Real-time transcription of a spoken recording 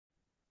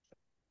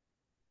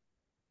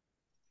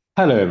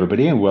Hello,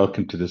 everybody, and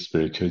welcome to the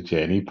Spiritual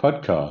Journey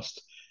podcast.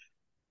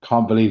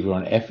 Can't believe we're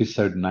on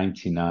episode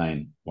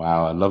 99.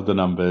 Wow, I love the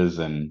numbers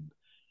and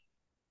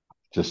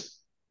just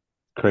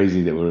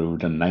crazy that we've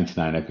done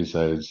 99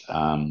 episodes.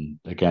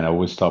 Again, I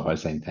always start by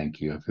saying thank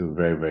you. I feel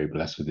very, very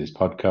blessed with this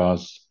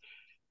podcast.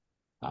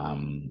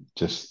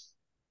 Just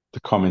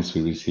the comments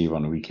we receive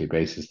on a weekly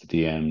basis, the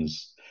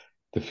DMs,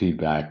 the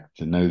feedback,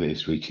 to know that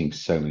it's reaching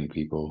so many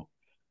people.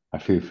 I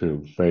feel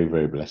very,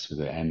 very blessed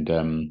with it.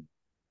 And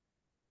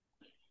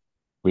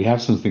we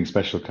have something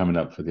special coming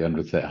up for the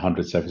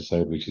 100th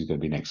episode, which is going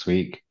to be next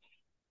week.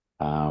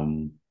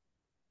 Um,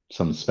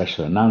 some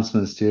special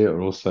announcements to it.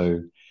 Or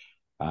also,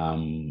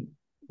 um,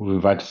 we've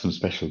invited some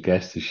special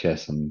guests to share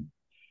some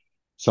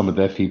of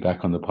their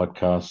feedback on the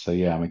podcast. So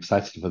yeah, I'm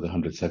excited for the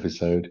 100th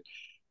episode,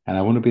 and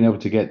I wouldn't have been able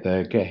to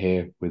get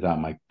here without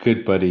my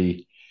good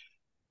buddy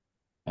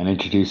and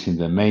introducing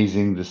the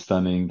amazing, the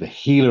stunning, the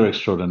healer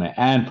extraordinaire,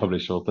 and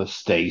published author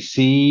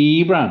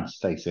Stacey Brown.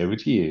 Stacey, over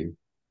to you.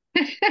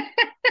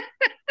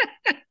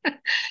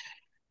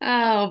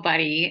 Oh,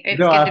 buddy, You it's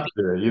don't good to have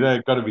be. to. You know,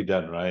 it's got to be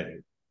done, right?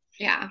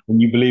 Yeah, When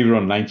you believe you're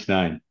on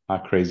 99, how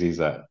crazy is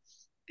that?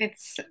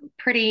 it's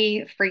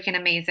pretty freaking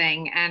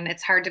amazing. And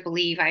it's hard to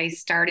believe I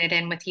started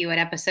in with you at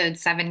episode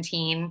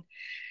 17,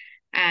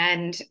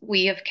 and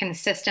we have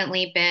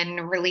consistently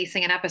been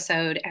releasing an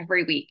episode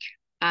every week.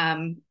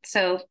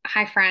 So,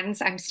 hi,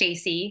 friends, I'm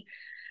Stacy.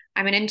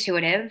 I'm an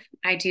intuitive.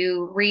 I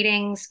do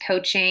readings,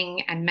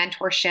 coaching, and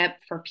mentorship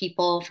for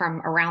people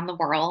from around the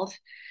world.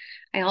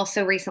 I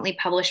also recently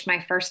published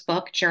my first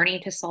book, Journey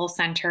to Soul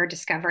Center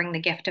Discovering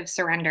the Gift of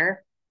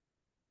Surrender.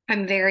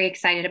 I'm very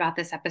excited about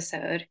this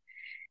episode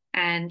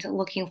and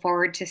looking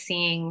forward to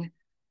seeing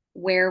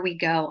where we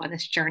go on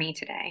this journey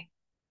today.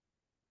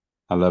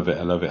 I love it.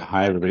 I love it.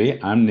 Hi, everybody.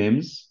 I'm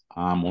Nims.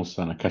 I'm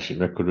also an Akashic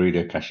record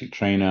reader, Akashic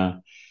trainer,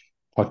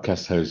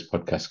 podcast host,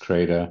 podcast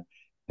creator,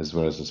 as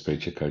well as a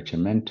spiritual coach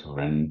and mentor.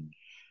 And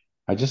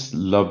I just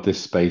love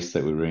this space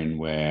that we're in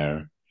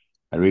where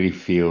I really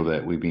feel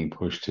that we're being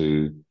pushed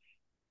to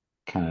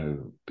kind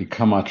of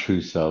become our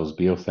true selves,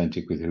 be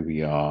authentic with who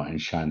we are,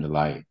 and shine the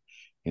light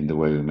in the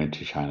way we're meant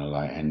to shine a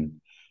light. And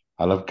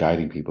I love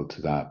guiding people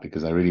to that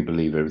because I really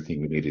believe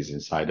everything we need is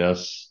inside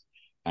us.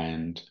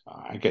 And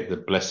I get the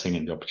blessing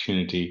and the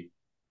opportunity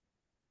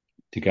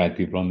to guide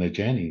people on their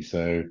journey.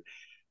 So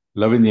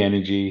loving the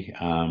energy.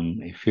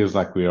 It feels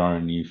like we are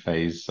in a new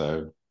phase.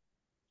 So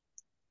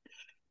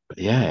but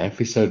yeah,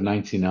 episode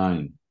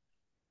 99.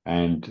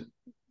 And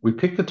we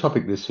picked the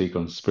topic this week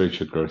on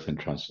spiritual growth and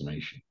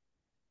transformation.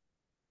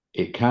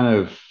 It kind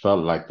of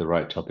felt like the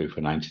right topic for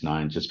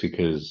 99 just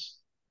because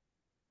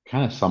it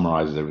kind of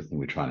summarizes everything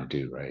we're trying to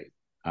do, right?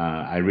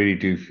 I really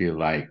do feel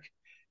like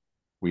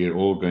we are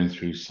all going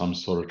through some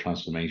sort of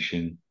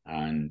transformation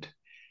and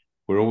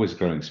we're always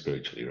growing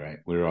spiritually, right?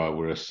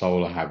 We're a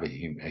soul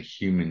having a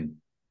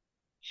human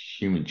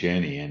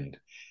journey, and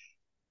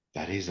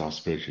that is our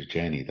spiritual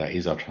journey. That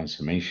is our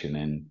transformation.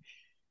 And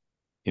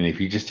if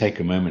you just take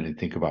a moment and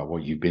think about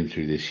what you've been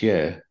through this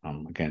year,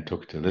 again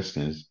talking to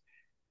listeners,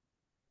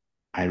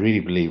 I really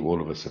believe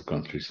all of us have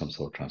gone through some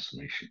sort of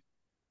transformation.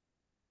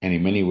 And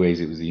in many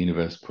ways, it was the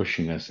universe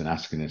pushing us and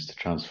asking us to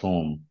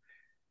transform,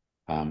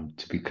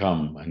 to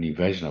become a new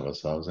version of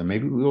ourselves. And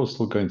maybe we're all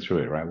still going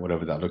through it, right?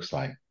 Whatever that looks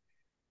like.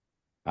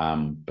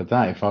 But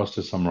that, if I was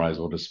to summarize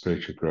what does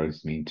spiritual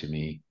growth mean to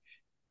me,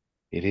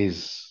 it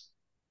is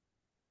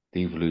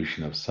the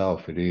evolution of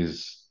self. It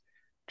is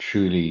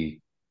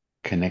truly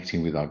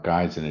connecting with our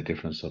guides in a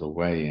different sort of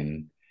way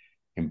and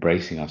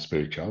embracing our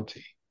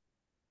spirituality.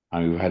 I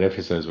mean, we've had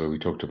episodes where we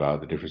talked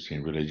about the difference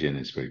between religion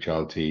and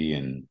spirituality,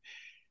 and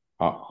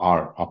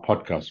our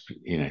podcast,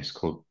 it's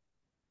called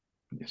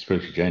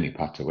Spiritual Journey,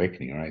 Path to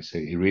Awakening, right? So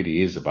it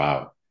really is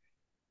about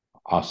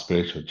our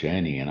spiritual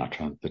journey and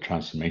the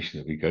transformation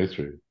that we go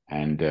through.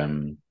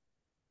 And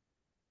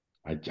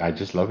I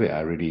just love it. I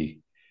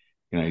really,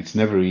 it's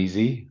never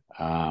easy.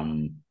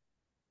 It's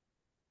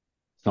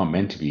not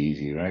meant to be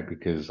easy, right?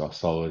 Because our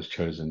soul has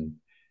chosen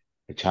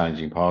a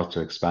challenging path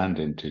to expand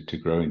into, to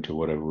grow into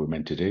whatever we're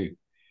meant to do.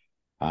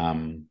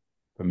 Um,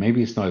 but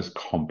maybe it's not as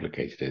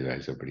complicated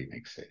as everybody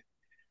makes it.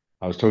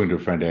 I was talking to a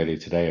friend earlier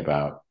today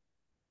about,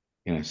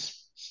 the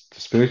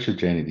spiritual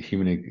journey,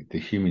 the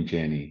human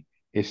journey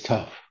is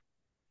tough,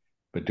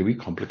 but do we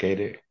complicate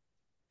it?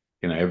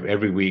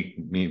 Every week,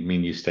 me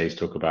and you, Stace,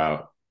 talk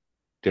about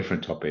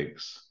different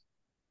topics,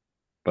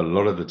 but a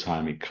lot of the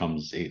time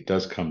it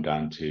does come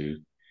down to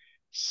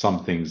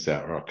some things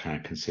that are kind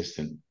of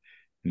consistent.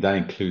 And that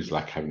includes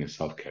like having a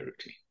self-care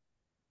routine.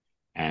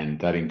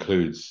 And that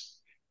includes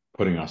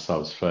putting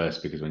ourselves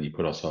first, because when you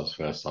put ourselves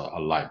first, our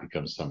light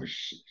becomes so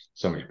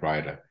much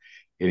brighter.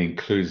 It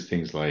includes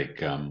things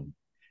like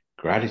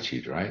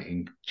gratitude, right?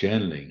 In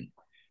journaling.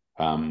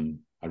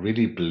 I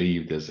really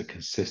believe there's a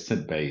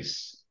consistent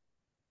base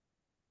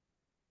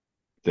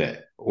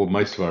that or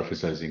most of our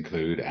episodes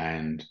include,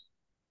 and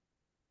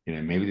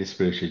maybe the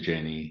spiritual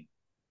journey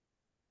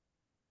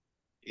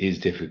is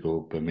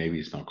difficult, but maybe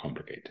it's not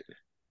complicated.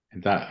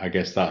 And that, I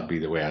guess, that'd be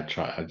the way I'd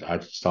try.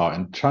 I'd start.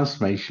 And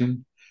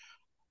transformation,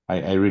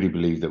 I really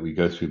believe that we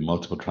go through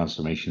multiple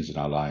transformations in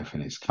our life,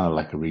 and it's kind of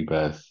like a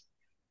rebirth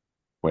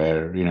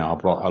where,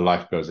 our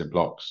life goes in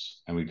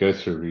blocks, and we go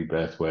through a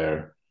rebirth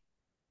where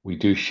we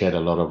do shed a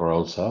lot of our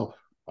old self.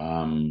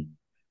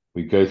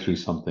 We go through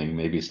something,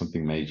 maybe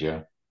something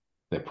major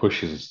that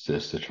pushes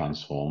us to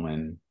transform.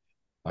 And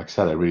like I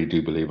said, I really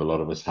do believe a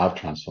lot of us have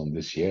transformed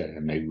this year,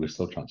 and maybe we're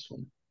still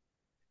transforming.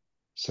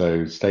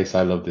 So, Stace,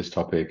 I love this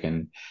topic,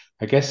 and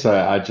I guess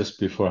I just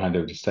before I hand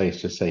over to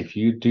Stace, just say if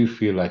you do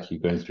feel like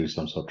you're going through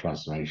some sort of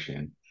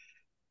transformation,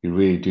 you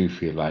really do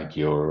feel like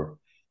you're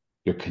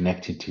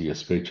connected to your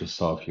spiritual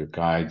self, your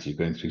guides, you're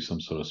going through some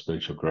sort of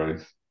spiritual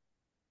growth,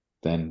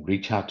 then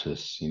reach out to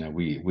us.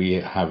 We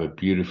have a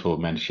beautiful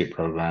mentorship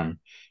program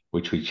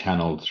which we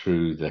channeled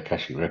through the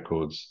Akashic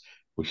Records,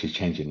 which is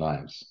changing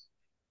lives.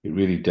 It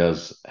really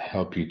does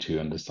help you to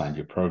understand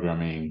your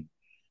programming,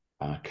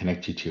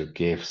 connect you to your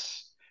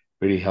gifts,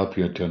 really help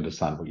you to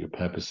understand what your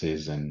purpose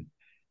is, and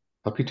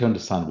help you to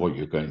understand what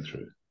you're going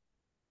through.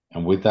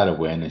 And with that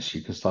awareness,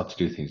 you can start to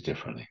do things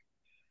differently.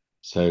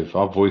 So if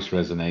our voice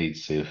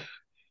resonates, if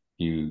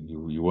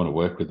you want to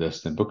work with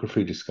us, then book a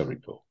free discovery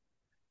call.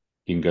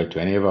 You can go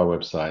to any of our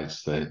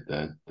websites.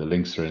 The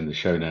links are in the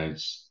show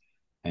notes,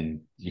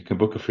 and you can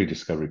book a free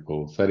discovery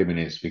call. 30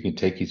 minutes. We can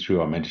take you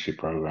through our mentorship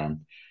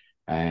program,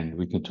 and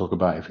we can talk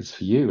about if it's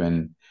for you.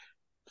 And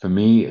for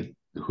me,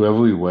 whoever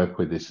we work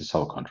with is a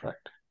soul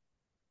contract.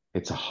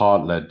 It's a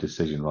heart-led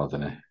decision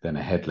rather than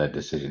a head-led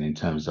decision in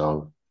terms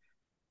of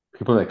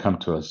people that come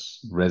to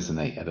us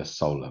resonate at a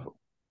soul level.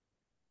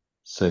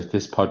 So if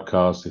this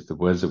podcast, if the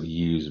words that we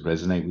use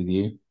resonate with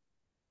you,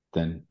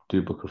 then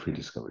do book a free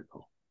discovery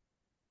call.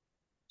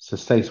 So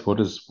Stace, what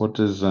does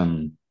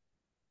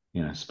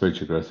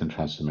spiritual growth and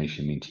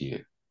transformation mean to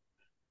you?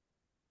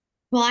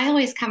 Well, I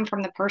always come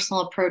from the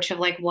personal approach of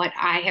like what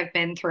I have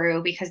been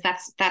through because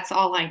that's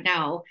all I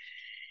know.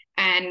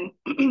 And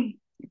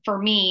for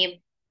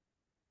me,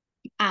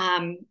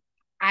 um,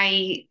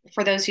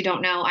 for those who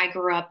don't know, I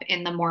grew up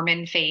in the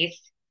Mormon faith,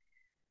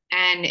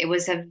 and it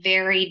was a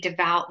very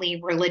devoutly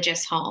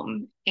religious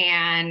home.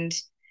 And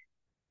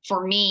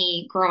for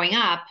me, growing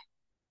up,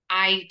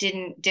 I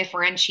didn't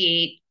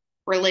differentiate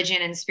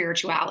religion and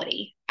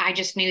spirituality. I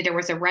just knew there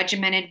was a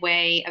regimented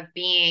way of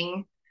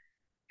being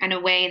and a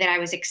way that I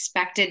was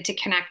expected to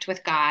connect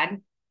with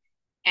God.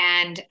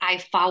 And I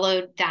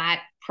followed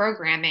that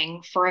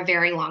programming for a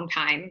very long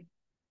time.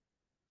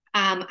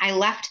 I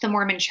left the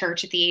Mormon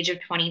church at the age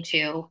of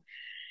 22.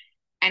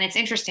 And it's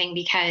interesting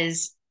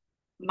because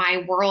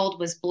my world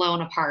was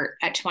blown apart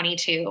at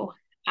 22.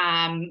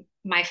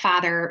 My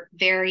father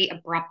very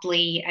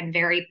abruptly and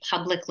very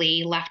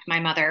publicly left my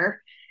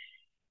mother,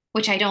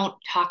 which I don't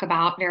talk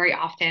about very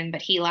often,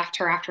 but he left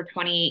her after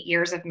 28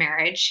 years of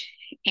marriage.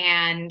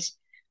 And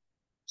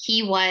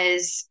he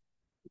was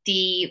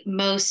the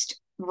most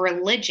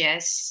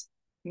religious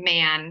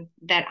man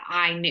that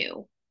I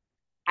knew.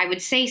 I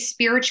would say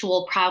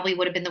spiritual probably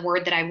would have been the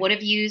word that I would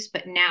have used,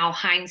 but now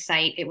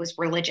hindsight, it was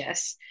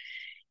religious.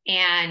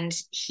 And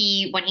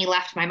when he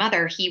left my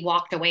mother, he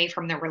walked away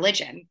from the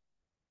religion.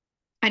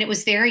 And it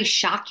was very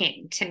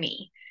shocking to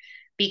me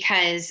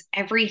because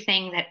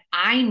everything that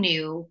I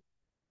knew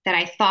that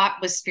I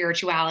thought was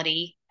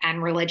spirituality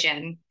and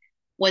religion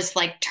was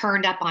like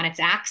turned up on its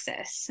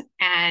axis.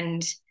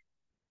 And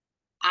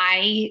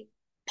I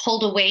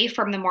pulled away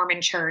from the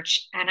Mormon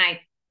church and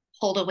I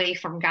pulled away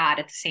from God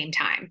at the same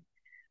time.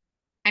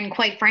 And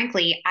quite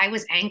frankly, I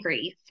was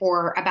angry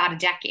for about a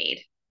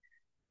decade.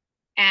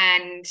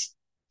 And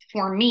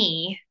for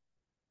me,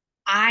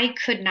 I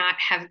could not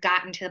have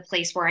gotten to the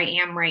place where I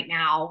am right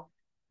now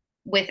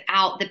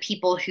without the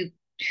people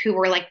who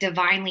were like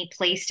divinely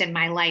placed in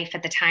my life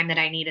at the time that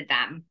I needed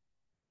them.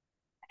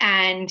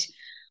 And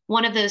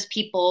one of those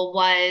people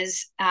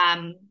was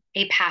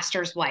a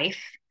pastor's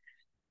wife,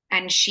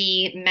 and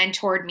she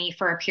mentored me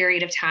for a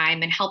period of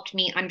time and helped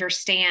me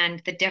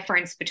understand the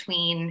difference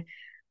between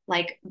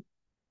like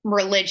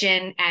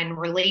religion and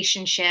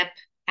relationship.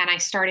 And I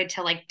started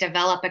to like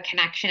develop a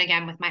connection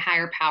again with my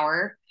higher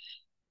power,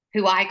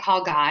 who I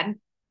call God.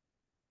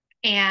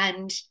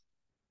 And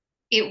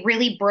it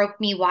really broke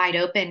me wide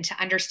open to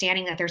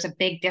understanding that there's a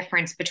big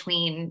difference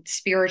between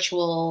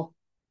spiritual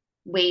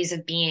ways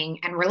of being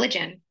and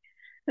religion.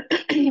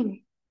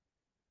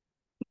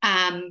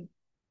 um,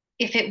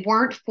 if it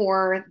weren't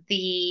for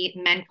the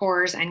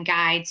mentors and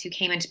guides who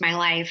came into my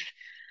life,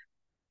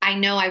 I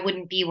know I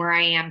wouldn't be where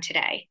I am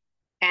today.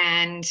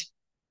 And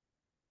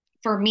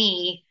for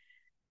me,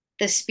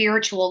 the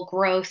spiritual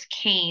growth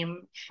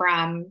came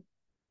from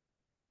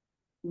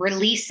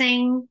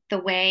releasing the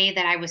way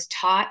that I was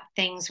taught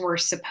things were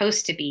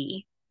supposed to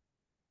be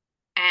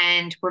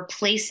and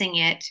replacing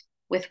it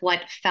with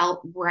what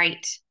felt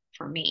right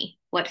for me,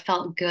 what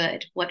felt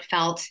good, what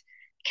felt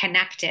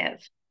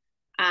connective.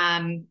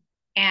 Um,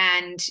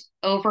 and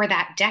over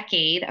that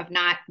decade of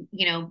not,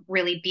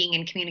 really being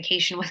in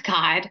communication with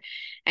God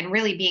and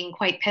really being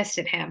quite pissed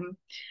at him,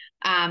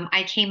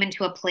 I came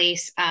into a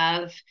place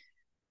of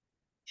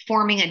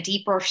forming a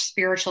deeper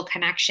spiritual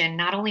connection,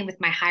 not only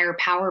with my higher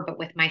power, but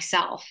with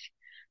myself.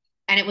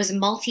 And it was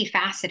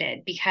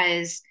multifaceted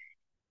because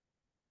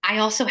I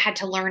also had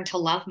to learn to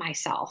love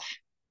myself,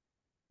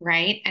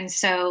 right? And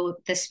so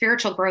the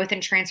spiritual growth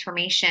and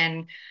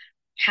transformation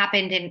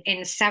happened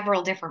in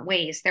several different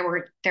ways.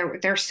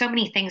 There's so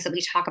many things that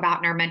we talk about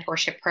in our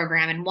mentorship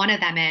program, and one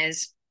of them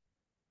is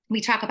we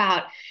talk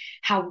about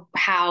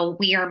how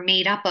we are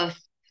made up of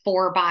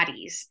four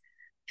bodies: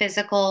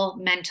 physical,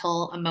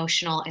 mental,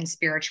 emotional, and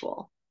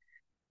spiritual.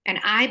 And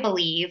I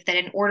believe that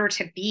in order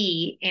to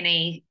be in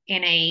a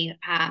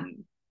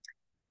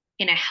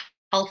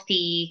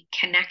healthy,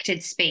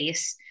 connected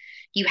space,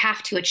 you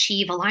have to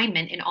achieve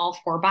alignment in all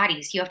four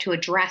bodies. You have to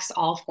address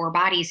all four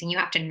bodies and you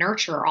have to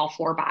nurture all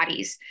four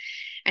bodies.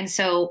 And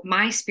so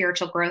my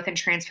spiritual growth and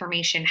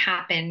transformation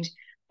happened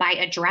by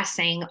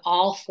addressing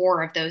all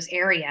four of those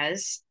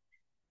areas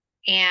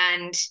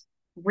and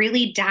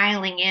really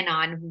dialing in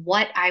on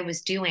what I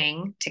was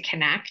doing to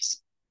connect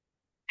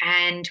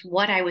and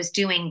what I was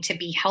doing to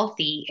be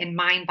healthy in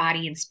mind,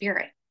 body, and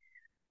spirit.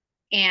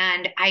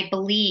 And I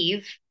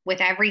believe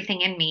with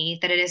everything in me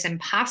that it is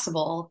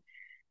impossible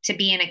to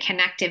be in a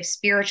connective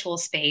spiritual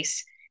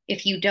space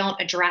if you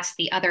don't address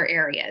the other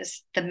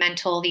areas, the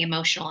mental, the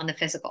emotional, and the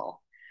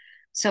physical.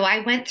 So I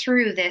went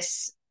through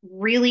this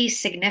really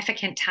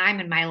significant time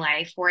in my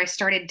life where I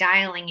started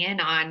dialing in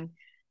on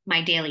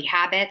my daily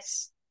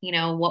habits. You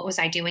know, what was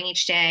I doing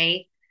each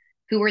day?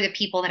 Who were the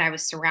people that I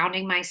was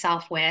surrounding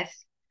myself with?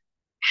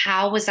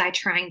 How was I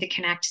trying to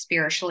connect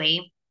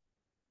spiritually?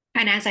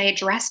 And as I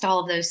addressed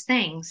all of those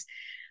things,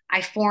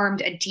 I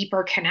formed a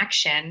deeper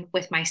connection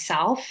with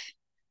myself,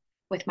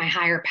 with my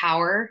higher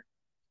power.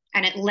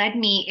 And it led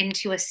me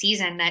into a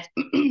season that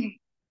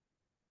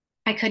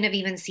I couldn't have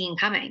even seen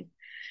coming.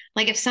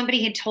 Like if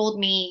somebody had told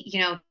me,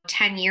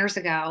 10 years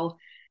ago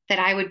that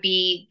I would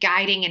be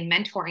guiding and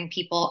mentoring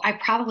people, I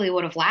probably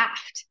would have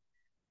laughed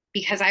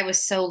because I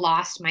was so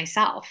lost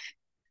myself.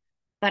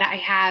 But I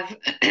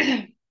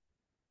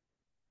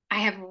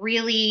have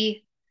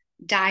really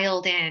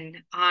dialed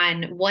in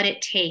on what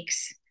it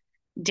takes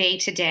day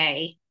to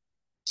day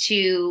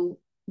to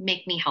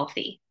make me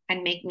healthy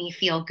and make me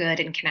feel good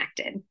and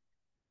connected.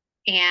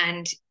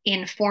 And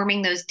in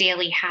forming those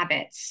daily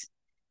habits,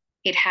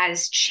 it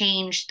has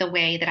changed the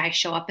way that I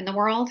show up in the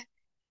world.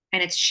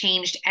 And it's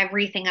changed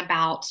everything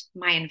about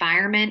my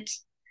environment,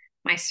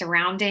 my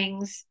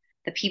surroundings,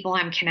 the people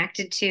I'm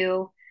connected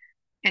to.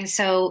 And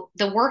so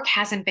the work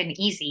hasn't been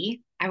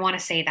easy. I want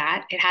to say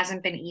that it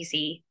hasn't been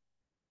easy,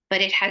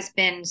 but it has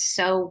been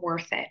so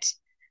worth it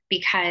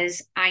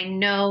because I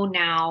know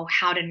now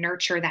how to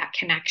nurture that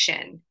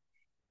connection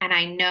and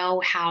I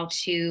know how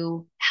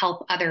to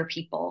help other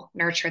people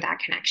nurture that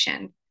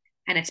connection.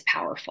 And it's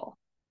powerful.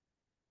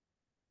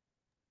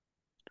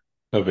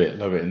 Love it,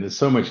 love it. And there's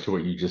so much to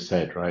what you just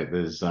said, right?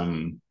 There's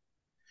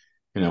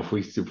if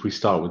we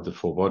start with the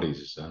four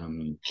bodies,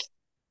 and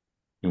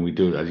we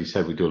do, as you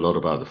said, we do a lot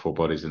about the four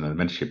bodies in the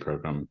mentorship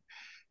program.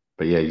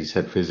 But yeah, you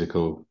said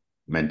physical,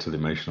 mental,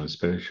 emotional, and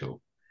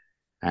spiritual.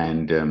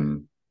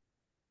 And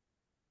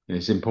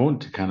it's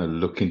important to kind of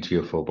look into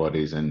your four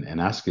bodies and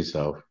ask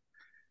yourself,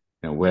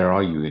 where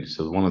are you in?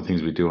 So one of the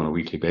things we do on a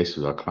weekly basis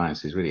with our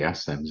clients is really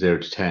ask them 0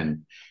 to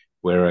 10,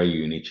 where are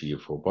you in each of your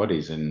four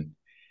bodies? And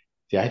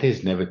the idea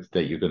is never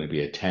that you're going to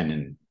be a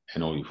 10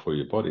 in all your four of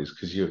your bodies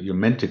because you're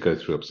meant to go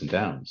through ups and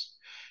downs.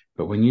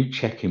 But when you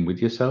check in with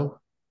yourself,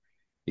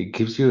 it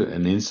gives you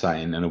an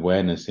insight and an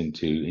awareness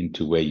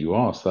into where you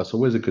are. So that's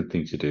always a good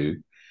thing to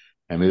do.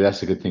 I mean,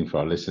 that's a good thing for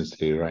our listeners to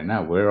do right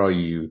now. Where are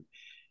you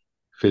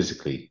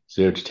physically?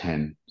 0 to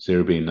 10,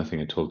 zero being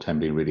nothing at all, 10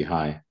 being really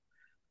high.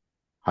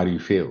 How do you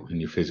feel in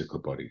your physical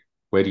body?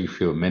 Where do you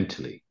feel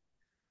mentally?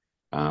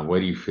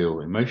 Where do you feel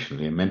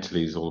emotionally? And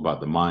mentally is all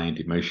about the mind.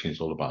 Emotion is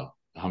all about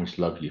how much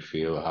love you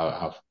feel,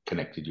 how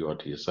connected you are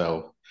to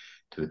yourself,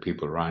 to the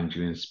people around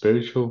you. And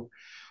spiritual,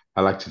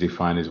 I like to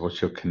define as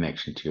what's your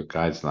connection to your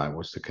guides like?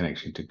 What's the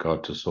connection to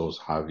God, to source,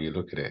 however you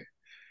look at it.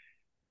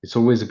 It's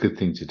always a good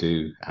thing to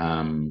do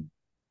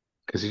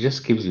because it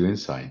just gives you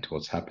insight into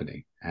what's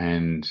happening.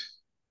 And,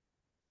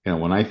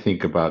 when I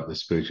think about the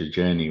spiritual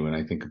journey, when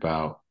I think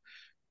about,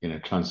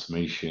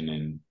 transformation,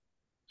 and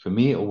for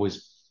me, it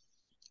always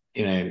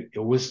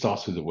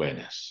starts with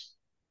awareness.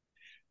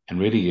 And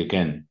really,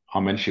 again,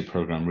 our mentorship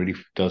program really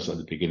does at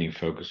the beginning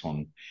focus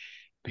on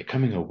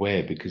becoming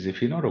aware, because if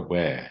you're not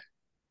aware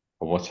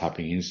of what's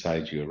happening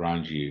inside you,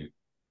 around you,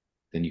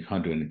 then you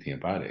can't do anything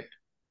about it.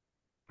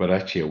 But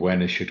actually,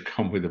 awareness should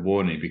come with a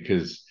warning,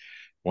 because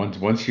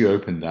once you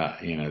open that,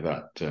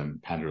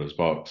 Pandora's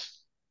box,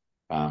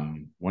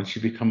 once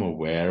you become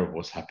aware of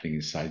what's happening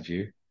inside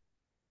you,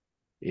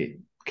 it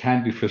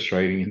can be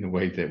frustrating in the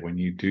way that when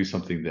you do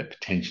something that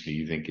potentially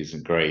you think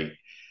isn't great,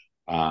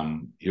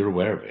 you're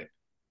aware of it.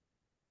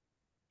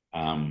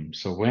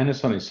 So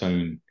awareness on its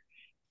own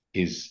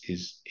isn't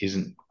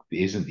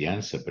the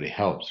answer, but it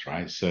helps,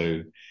 right?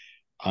 So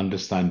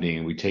understanding,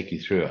 and we take you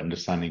through it,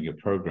 understanding your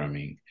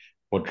programming,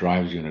 what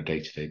drives you on a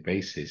day-to-day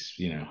basis.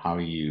 How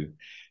are you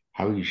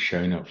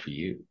showing up for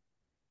you?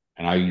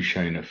 And are you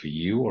showing up for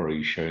you, or are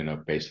you showing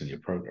up based on your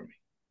programming?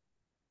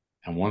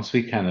 And once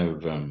we kind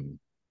of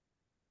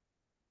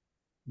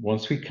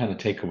once we kind of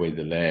take away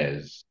the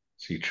layers,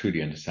 so you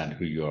truly understand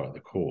who you are at the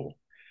core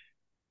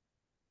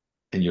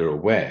and you're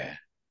aware,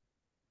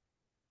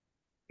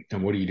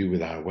 then what do you do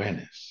with that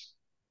awareness?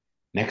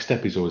 Next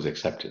step is always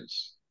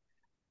acceptance,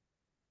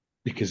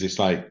 because it's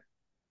like,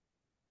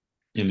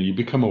 you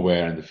become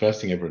aware, and the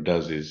first thing everyone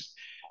does is,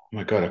 oh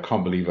my God, I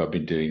can't believe I've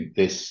been doing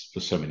this for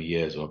so many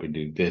years, or I've been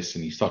doing this,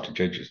 and you start to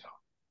judge yourself.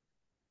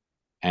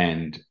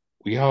 And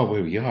we are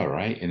where we are,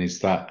 right? And it's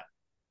that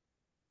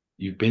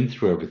you've been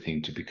through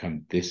everything to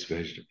become this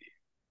version of you.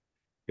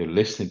 You're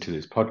listening to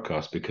this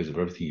podcast because of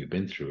everything you've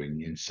been through,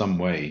 and in some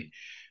way,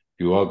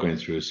 you are going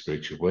through a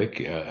spiritual work,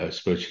 a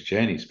spiritual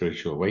journey,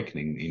 spiritual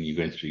awakening, and you're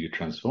going through, you're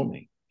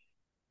transforming.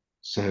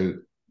 So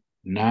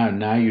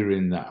now you're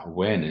in that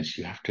awareness.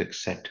 You have to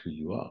accept who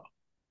you are,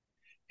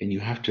 and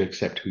you have to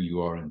accept who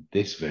you are in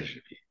this version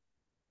of you,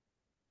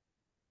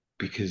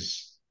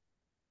 because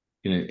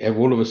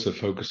all of us are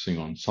focusing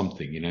on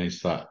something.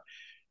 It's that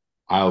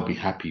I'll be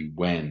happy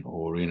when,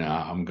 or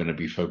I'm going to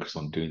be focused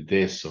on doing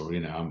this, or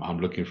I'm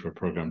looking for a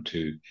program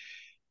to.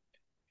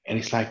 And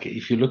it's like,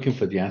 if you're looking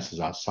for the answers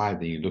outside,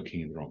 then you're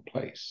looking in the wrong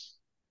place.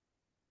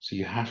 So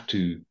you have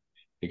to,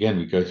 again,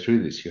 we go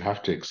through this, you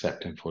have to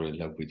accept and fall in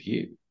love with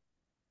you.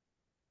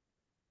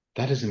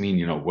 That doesn't mean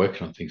you're not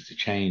working on things to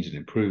change and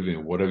improving,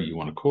 or whatever you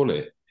want to call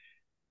it.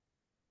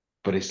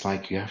 But it's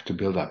like you have to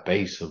build that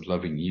base of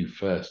loving you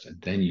first,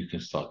 and then you can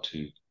start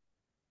to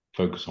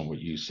focus on what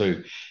you. So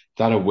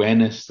that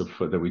awareness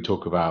that we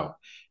talk about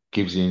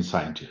gives you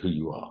insight into who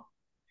you are.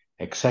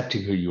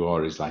 Accepting who you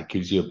are is like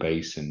gives you a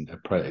base, and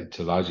it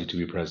allows you to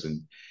be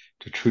present,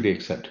 to truly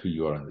accept who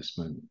you are in this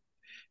moment.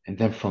 And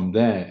then from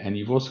there, and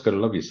you've also got to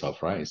love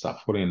yourself, right? It's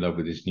like falling in love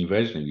with this new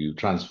version of you,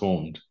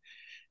 transformed.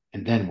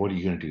 And then what are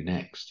you going to do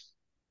next?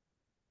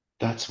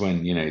 That's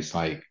when, it's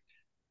like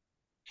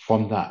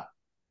from that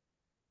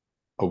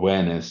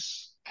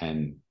awareness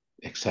and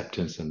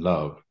acceptance and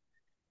love,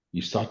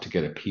 you start to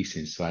get a peace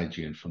inside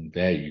you. And from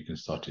there, you can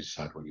start to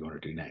decide what you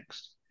want to do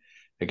next.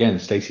 Again,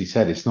 Stacey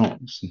said, it's not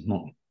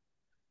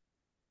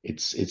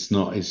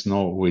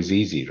always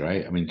easy,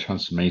 right? I mean,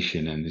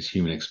 transformation and this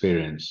human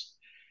experience,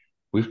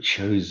 we've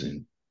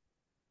chosen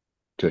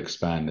to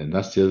expand. And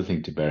that's the other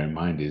thing to bear in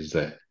mind, is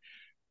that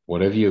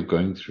whatever you're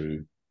going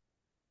through,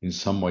 in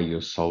some way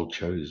your soul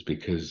chose,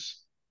 because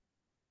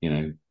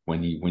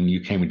when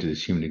you came into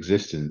this human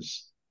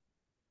existence,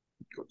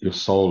 your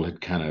soul had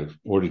kind of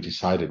already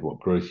decided what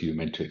growth you were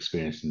meant to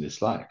experience in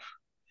this life.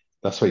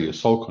 That's where your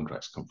soul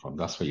contracts come from.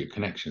 That's where your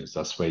connections,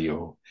 that's where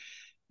your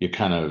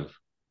kind of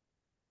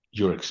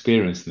your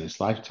experience in this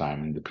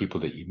lifetime and the people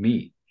that you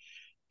meet.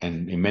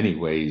 And in many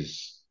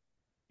ways,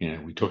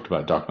 we talked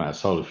about dark night of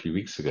soul a few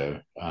weeks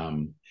ago.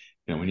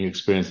 When you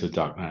experience the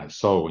dark night of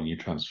soul, when you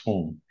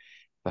transform,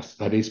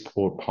 that is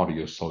part of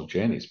your soul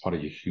journey. It's part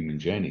of your human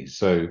journey.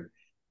 So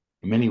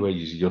in many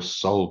ways, your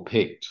soul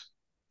picked.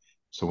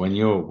 So when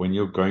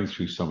you're going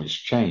through so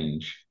much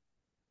change,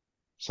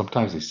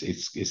 sometimes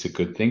it's a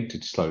good thing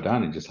to slow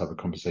down and just have a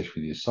conversation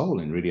with your soul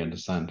and really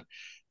understand,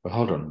 well,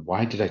 hold on,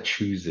 why did I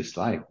choose this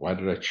life? Why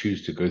did I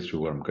choose to go through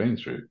what I'm going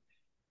through?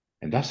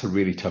 And that's a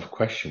really tough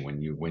question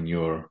when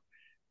you're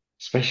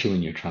especially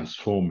when you're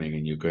transforming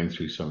and you're going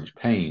through so much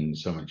pain,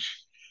 so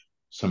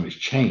much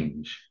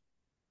change,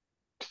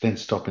 to then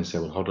stop and say,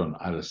 well, hold on,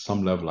 at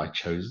some level I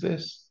chose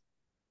this.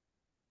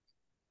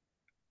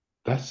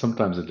 That's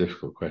sometimes a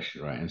difficult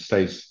question, right? And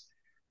Stace,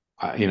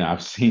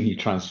 I've seen you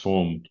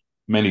transform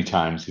many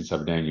times since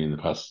I've known you in the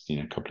past,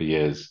 couple of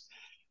years.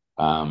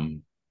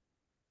 Um,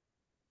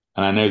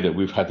 and I know that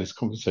we've had this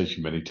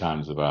conversation many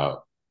times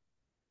about,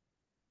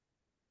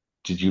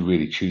 did you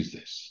really choose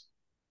this?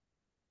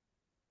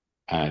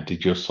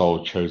 Did your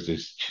soul choose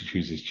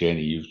this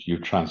journey?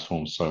 You've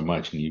transformed so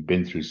much, and you've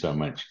been through so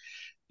much.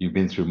 You've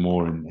been through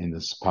more in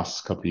this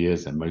past couple of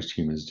years than most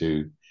humans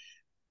do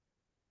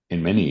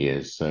in many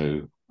years.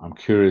 So I'm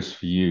curious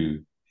for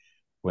you,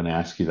 when I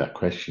ask you that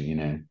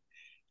question,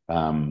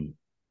 um,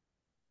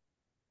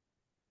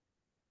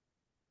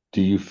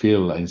 do you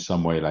feel in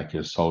some way like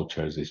your soul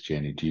chose this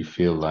journey? Do you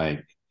feel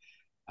like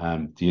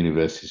the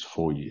universe is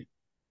for you?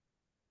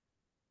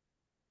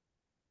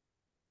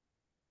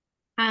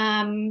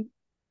 Um,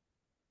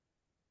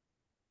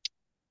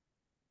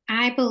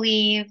 I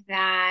believe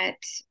that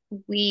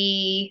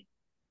we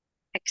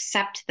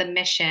accept the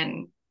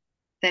mission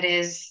that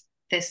is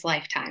this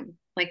lifetime.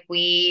 Like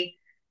we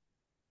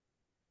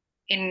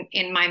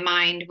in my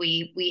mind,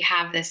 we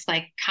have this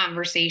like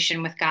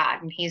conversation with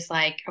God, and he's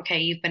like, okay,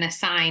 you've been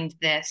assigned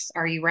this.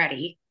 Are you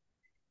ready?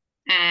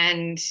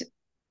 And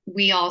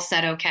we all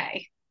said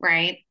okay,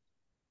 right?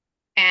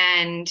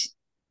 And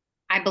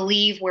I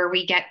believe where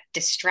we get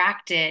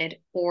distracted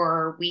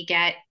or we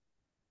get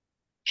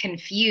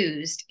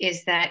confused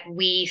is that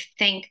we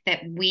think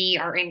that we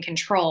are in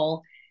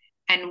control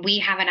and we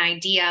have an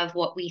idea of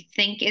what we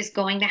think is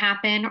going to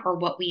happen or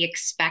what we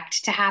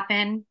expect to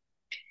happen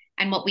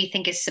and what we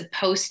think is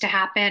supposed to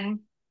happen.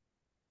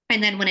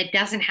 And then when it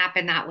doesn't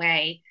happen that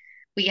way,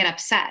 we get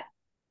upset.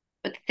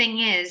 But the thing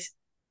is,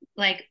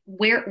 like,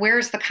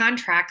 where's the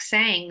contract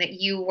saying that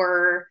you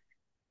were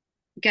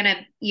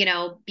gonna,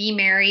 be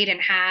married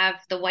and have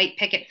the white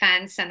picket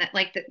fence and that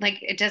like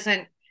it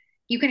doesn't,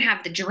 you can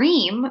have the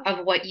dream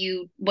of what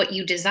you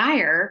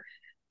desire,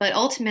 but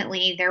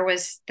ultimately there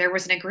was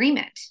an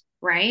agreement,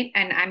 right?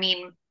 And I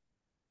mean,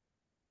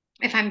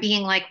 if I'm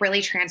being like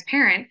really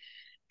transparent,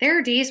 there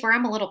are days where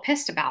I'm a little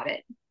pissed about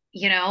it.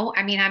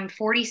 I mean, I'm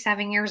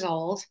 47 years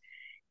old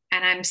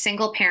and I'm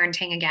single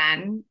parenting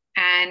again,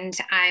 and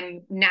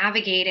I'm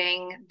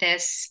navigating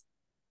this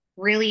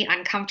really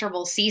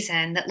uncomfortable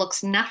season that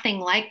looks nothing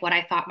like what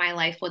I thought my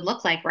life would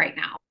look like right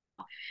now.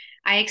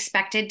 I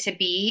expected to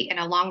be in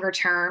a longer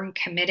term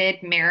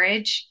committed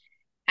marriage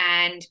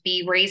and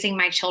be raising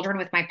my children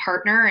with my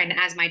partner. And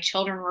as my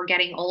children were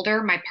getting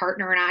older, my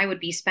partner and I would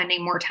be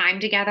spending more time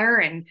together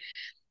and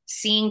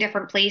seeing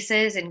different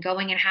places and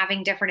going and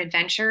having different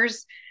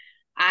adventures.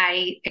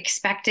 I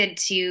expected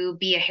to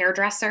be a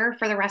hairdresser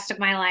for the rest of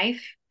my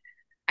life.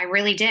 I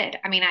really did.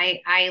 I mean,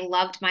 I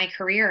loved my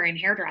career in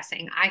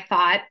hairdressing. I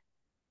thought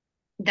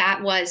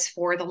that was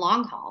for the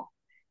long haul.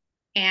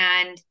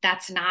 And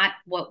that's not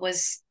what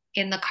was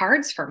in the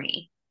cards for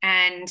me.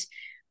 And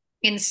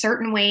in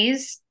certain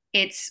ways,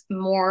 it's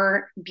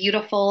more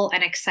beautiful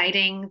and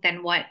exciting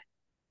than what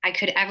I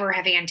could ever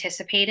have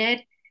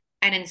anticipated.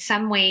 And in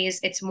some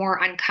ways, it's more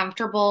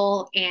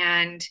uncomfortable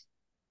and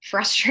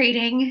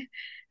frustrating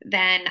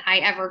than I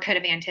ever could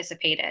have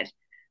anticipated.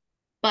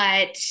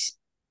 But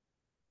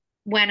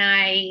when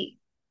I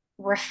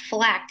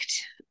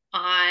reflect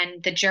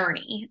on the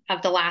journey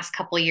of the last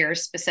couple of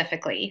years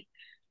specifically,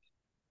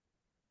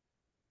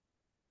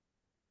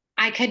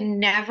 I could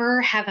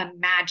never have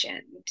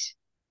imagined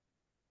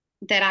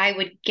that I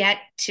would get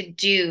to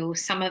do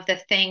some of the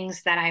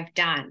things that I've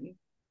done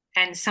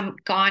and some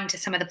gone to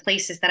some of the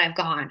places that I've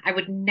gone. I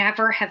would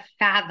never have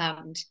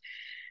fathomed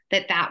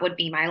that that would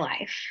be my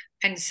life.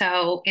 And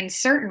so in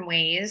certain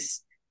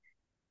ways,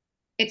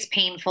 it's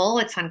painful,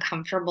 it's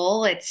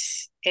uncomfortable,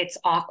 it's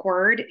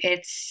awkward,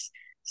 it's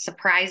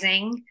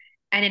surprising,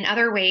 and in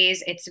other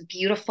ways it's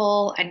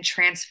beautiful and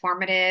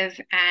transformative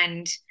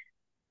and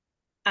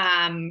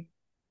um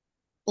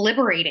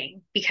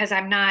liberating because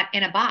I'm not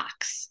in a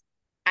box.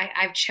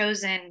 I've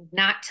chosen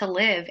not to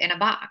live in a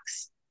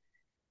box.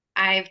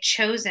 I've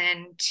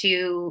chosen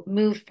to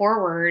move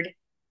forward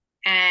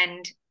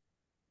and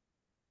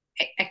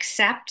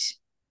accept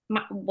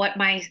what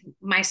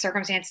my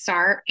circumstances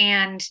are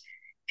and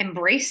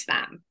embrace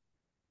them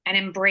and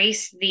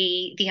embrace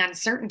the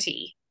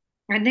uncertainty.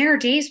 And there are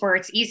days where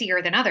it's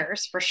easier than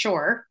others, for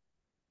sure.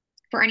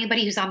 For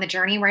anybody who's on the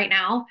journey right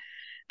now,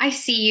 I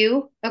see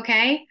you,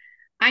 okay?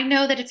 I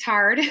know that it's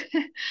hard.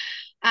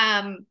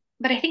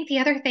 But I think the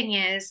other thing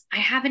is I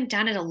haven't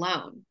done it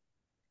alone.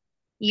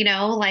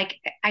 Like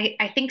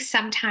I think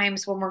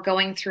sometimes when we're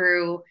going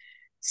through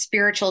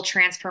spiritual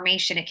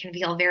transformation, it can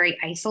feel very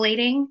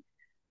isolating.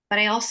 But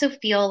I also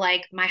feel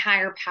like my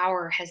higher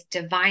power has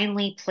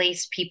divinely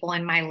placed people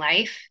in my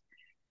life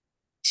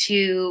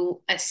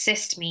to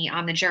assist me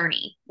on the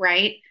journey,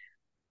 right?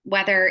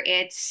 Whether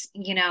it's,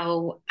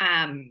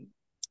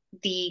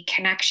 the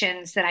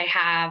connections that I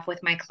have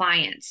with my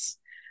clients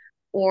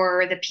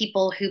or the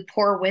people who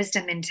pour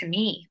wisdom into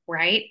me,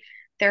 right?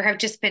 There have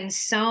just been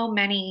so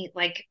many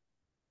like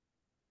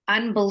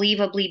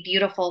unbelievably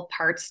beautiful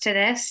parts to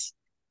this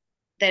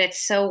that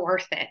it's so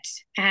worth it.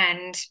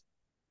 And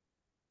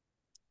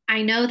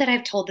I know that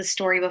I've told this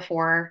story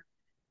before,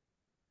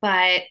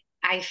 but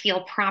I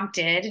feel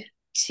prompted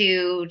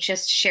to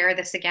just share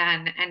this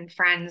again. And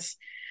friends,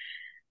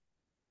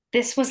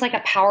 this was like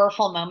a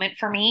powerful moment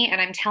for me. And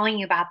I'm telling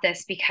you about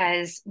this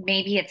because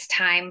maybe it's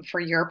time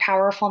for your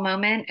powerful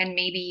moment. And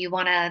maybe you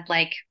want to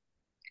like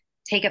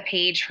take a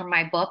page from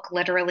my book,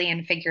 literally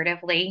and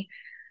figuratively.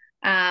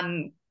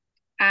 Um,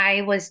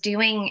 I was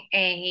doing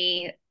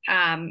it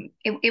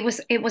was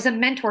a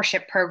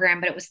mentorship program,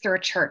 but it was through a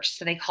church.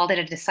 So they called it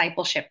a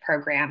discipleship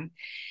program.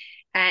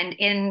 And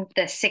in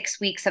the 6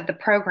 weeks of the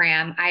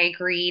program, I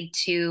agreed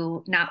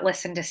to not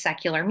listen to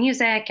secular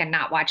music and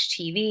not watch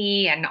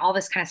TV and all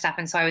this kind of stuff.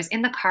 And so I was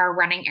in the car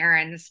running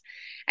errands,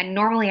 and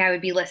normally I would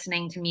be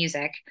listening to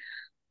music.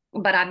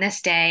 But on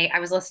this day,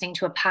 I was listening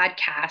to a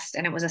podcast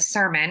and it was a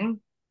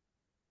sermon.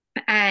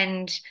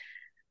 And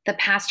the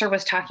pastor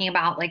was talking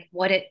about like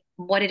what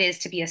it is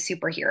to be a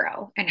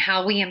superhero and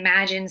how we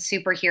imagine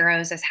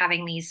superheroes as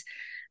having these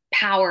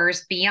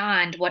powers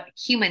beyond what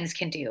humans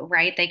can do,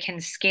 right? They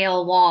can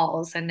scale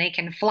walls and they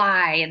can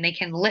fly and they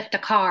can lift a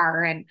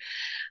car. And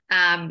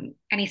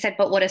he said,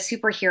 but what a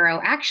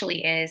superhero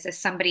actually is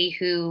somebody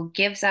who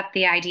gives up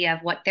the idea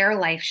of what their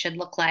life should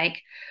look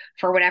like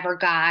for whatever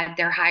God,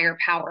 their higher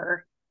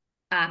power,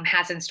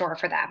 has in store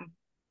for them.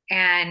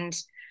 And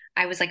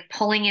I was like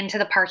pulling into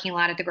the parking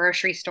lot at the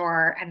grocery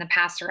store, and the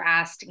pastor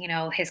asked,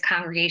 his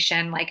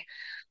congregation, like,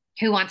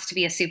 who wants to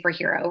be a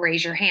superhero?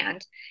 Raise your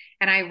hand.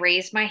 And I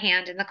raised my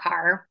hand in the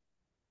car,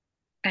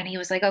 and he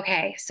was like,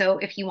 okay, so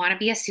if you want to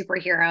be a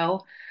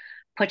superhero,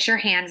 put your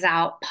hands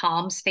out,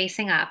 palms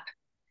facing up,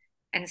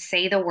 and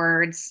say the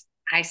words,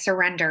 I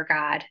surrender,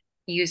 God,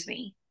 use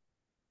me.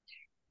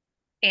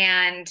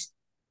 And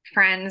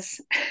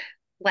friends,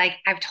 Like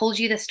I've told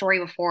you this story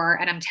before,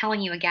 and I'm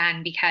telling you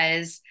again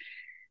because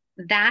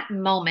that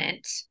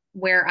moment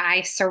where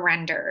I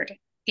surrendered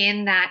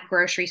in that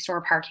grocery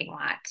store parking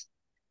lot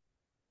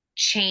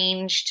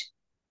changed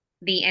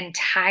the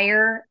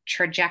entire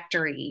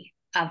trajectory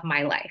of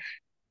my life.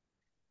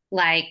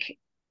 Like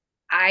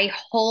I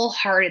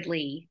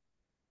wholeheartedly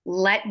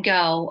let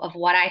go of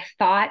what I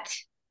thought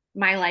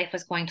my life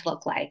was going to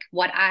look like,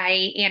 what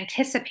I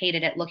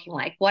anticipated it looking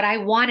like, what I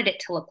wanted it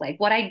to look like,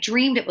 what I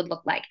dreamed it would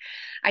look like.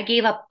 I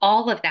gave up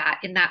all of that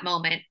in that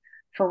moment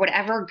for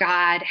whatever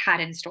God had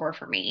in store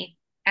for me.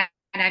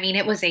 And I mean,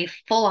 it was a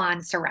full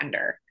on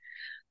surrender,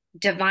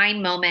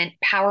 divine moment,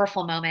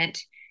 powerful moment.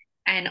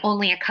 And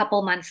only a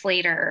couple months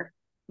later,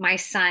 my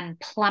son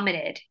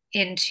plummeted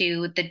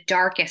into the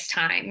darkest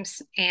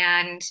times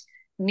and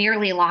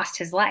nearly lost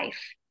his life.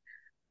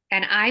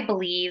 And I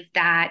believe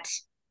that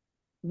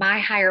my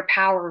higher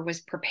power was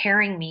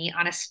preparing me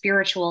on a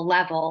spiritual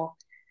level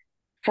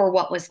for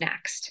what was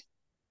next,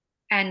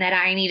 and that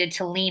I needed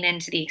to lean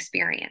into the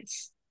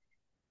experience.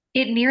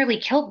 It nearly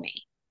killed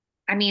me.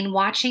 I mean,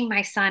 watching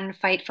my son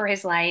fight for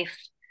his life,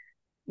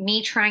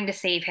 me trying to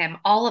save him,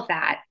 all of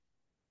that.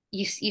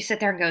 You sit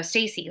there and go,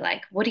 Stacy,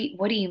 like, what do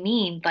you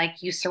mean? Like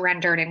you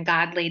surrendered and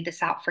God laid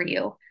this out for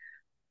you.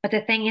 But the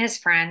thing is,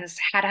 friends,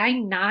 had I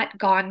not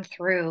gone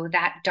through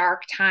that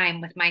dark time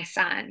with my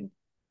son,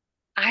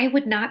 I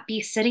would not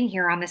be sitting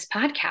here on this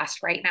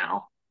podcast right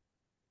now,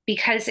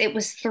 because it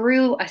was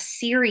through a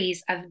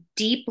series of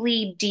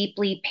deeply,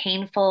 deeply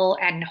painful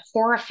and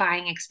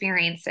horrifying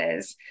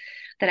experiences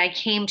that I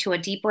came to a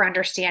deeper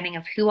understanding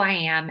of who I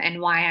am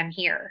and why I'm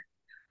here.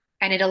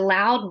 And it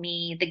allowed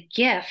me the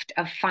gift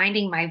of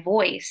finding my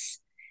voice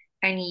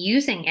and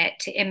using it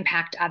to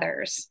impact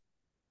others.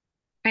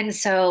 And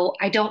so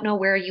I don't know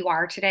where you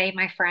are today,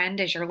 my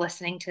friend, as you're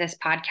listening to this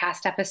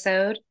podcast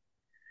episode,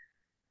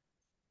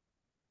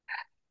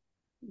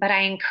 but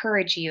I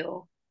encourage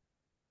you,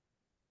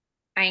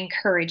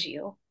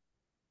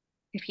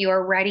 if you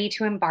are ready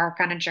to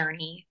embark on a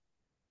journey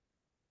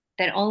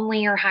that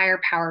only your higher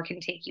power can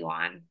take you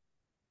on,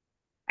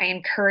 I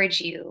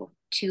encourage you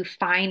to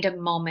find a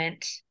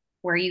moment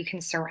where you can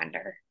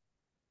surrender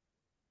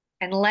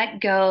and let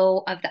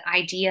go of the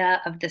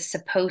idea of the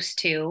supposed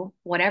to,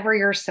 whatever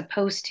your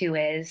supposed to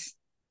is,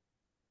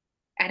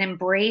 and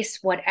embrace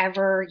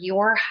whatever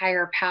your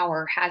higher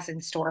power has in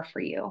store for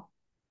you.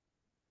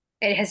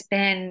 It has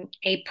been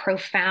a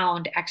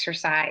profound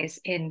exercise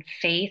in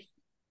faith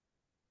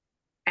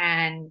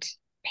and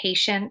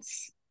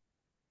patience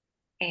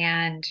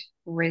and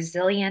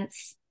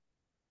resilience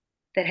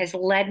that has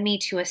led me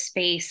to a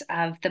space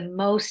of the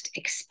most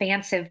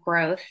expansive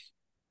growth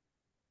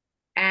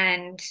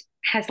and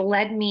has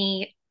led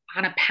me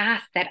on a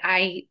path that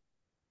I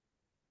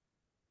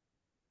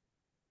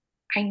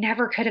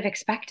never could have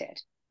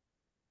expected.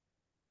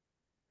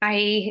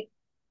 I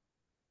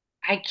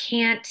I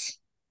can't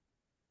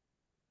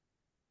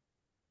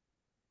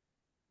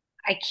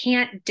I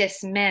can't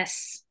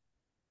dismiss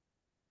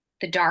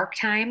the dark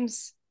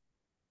times,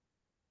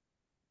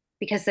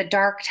 because the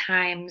dark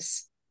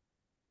times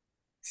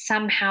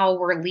somehow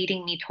were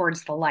leading me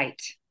towards the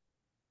light,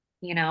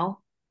 you know?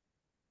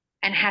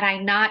 And had I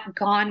not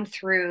gone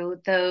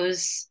through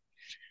those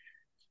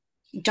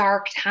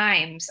dark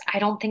times, I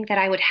don't think that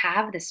I would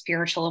have the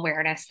spiritual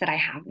awareness that I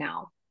have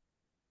now.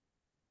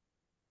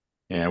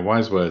 Yeah,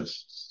 wise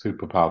words,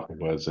 super powerful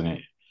words, and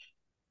it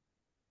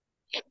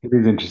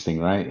is interesting,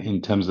 right?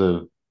 In terms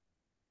of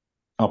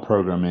our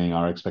programming,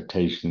 our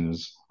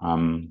expectations.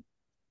 You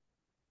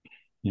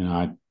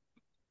know,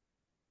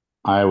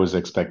 I was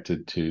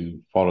expected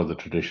to follow the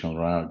traditional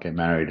route, get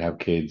married, have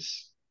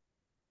kids,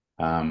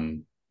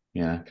 um,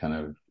 kind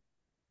of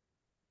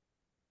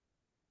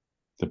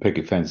the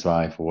picket fence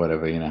life or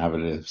whatever, have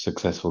a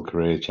successful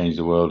career, change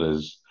the world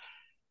as,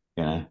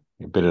 a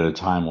bit at a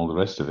time, all the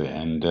rest of it.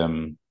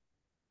 And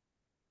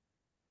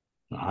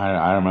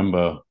I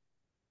remember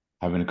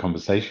having a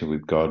conversation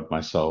with God,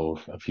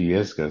 myself, a few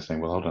years ago,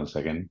 saying, well, hold on a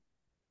second,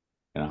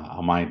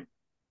 am I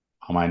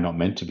not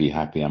meant to be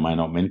happy? Am I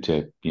not meant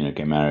to,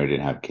 get married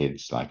and have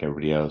kids like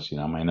everybody else?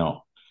 Am I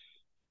not?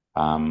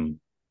 And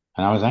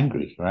I was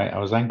angry, right? I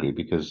was angry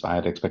because I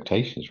had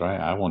expectations, right?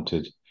 I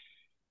wanted,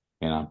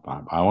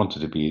 I wanted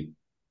to be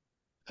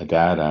a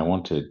dad. I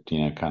wanted,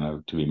 kind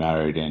of to be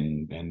married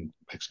and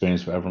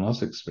experience what everyone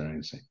else is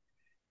experiencing.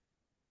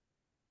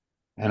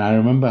 And I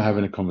remember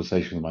having a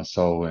conversation with my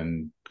soul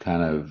and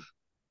kind of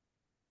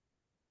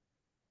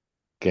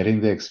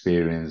getting the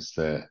experience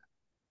that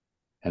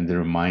and the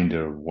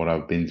reminder of what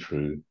I've been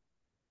through,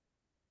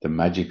 the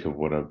magic of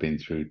what I've been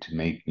through to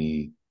make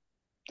me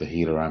the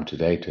healer I am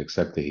today, to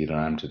accept the healer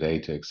I am today,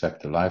 to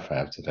accept the life I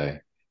have today.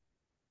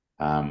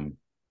 Um,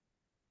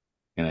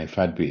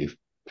 if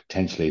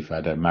potentially if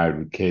I'd have married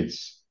with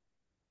kids,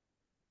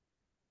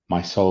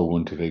 my soul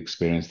wouldn't have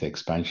experienced the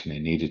expansion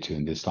it needed to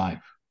in this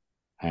life.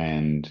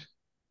 And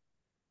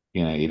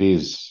it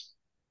is,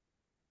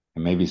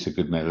 and maybe it's a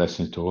good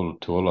lesson to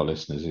all our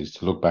listeners, is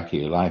to look back at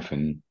your life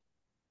and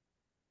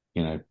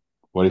you know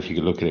what if you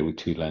could look at it with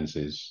two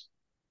lenses?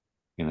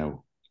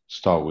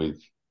 Start with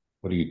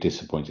What are you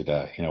disappointed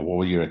at? What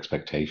were your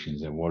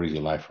expectations and what is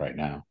your life right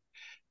now?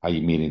 Are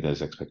you meeting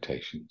those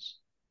expectations?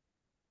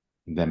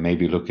 And then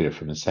maybe look at it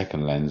from a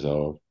second lens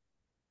of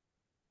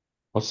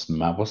what's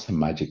the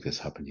magic that's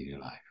happened in your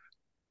life?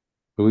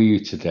 Who are you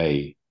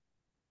today?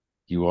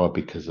 You are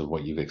because of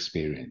what you've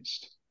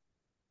experienced.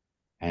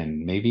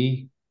 And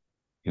maybe,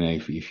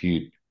 if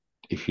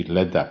you'd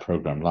led that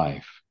program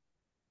life,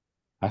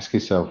 ask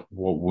yourself,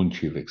 what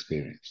wouldn't you have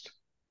experienced?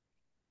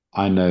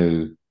 I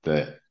know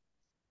that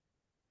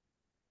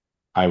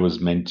I was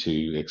meant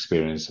to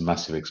experience a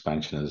massive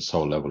expansion at the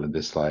soul level in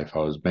this life. I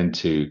was meant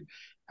to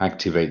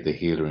activate the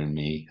healer in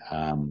me.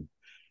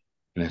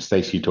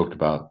 Stacey, you talked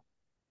about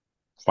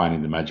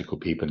finding the magical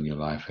people in your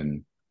life,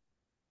 and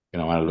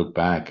when I look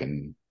back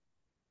and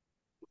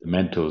the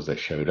mentors that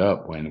showed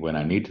up when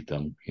I needed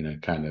them,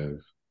 kind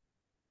of,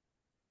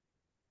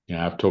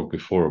 I've talked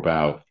before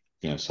about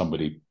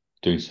somebody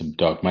doing some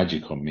dark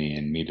magic on me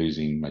and me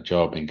losing my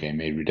job and getting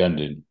made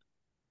redundant.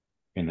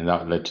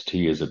 That led to 2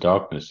 years of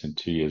darkness and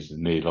 2 years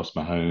nearly lost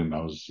my home. I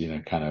was,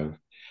 kind of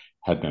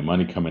had no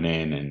money coming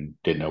in and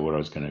didn't know where I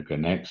was going to go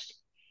next.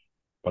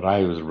 But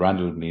I was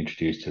randomly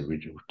introduced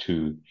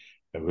to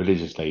a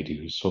religious lady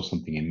who saw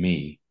something in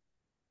me.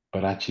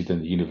 But actually, then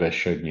the universe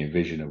showed me a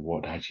vision of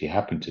what actually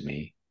happened to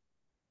me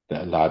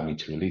that allowed me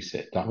to release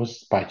it. That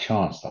was by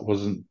chance. That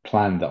wasn't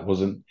planned. That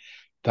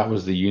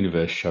was the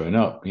universe showing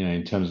up,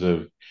 in terms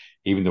of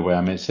even the way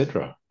I met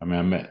Sidra. I mean,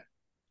 I met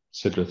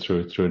Sidra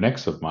through an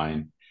ex of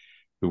mine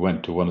who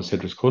went to one of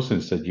Sidra's courses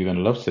and said, "You're going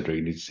to love Sidra.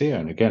 You need to see her."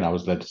 And again, I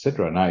was led to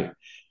Sidra, and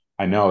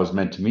I know I was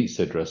meant to meet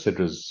Sidra.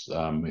 Sidra's,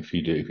 if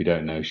you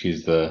don't know,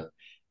 she's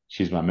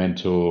my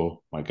mentor,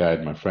 my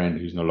guide, my friend,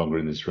 who's no longer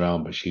in this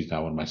realm, but she's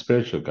now one of my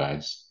spiritual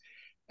guides.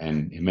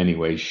 And in many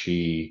ways,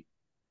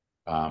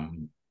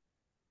 um,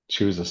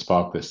 she was the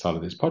spark that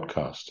started this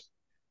podcast.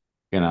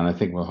 And I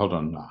think, well, hold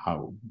on,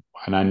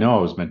 and I know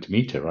I was meant to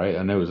meet her, right?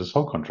 I know it was a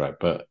soul contract,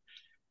 but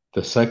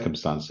the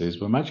circumstances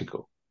were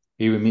magical.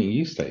 Even meeting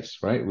you, Stace,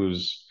 right? It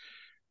was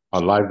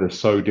our lives are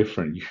so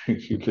different.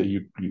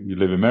 You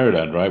live in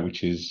Maryland, right?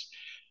 Which is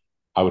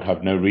I would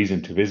have no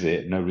reason to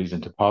visit, no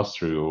reason to pass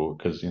through, or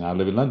because I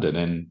live in London,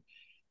 and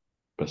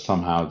but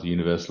somehow the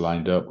universe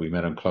lined up. We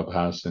met on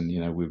Clubhouse,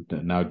 and we've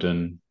now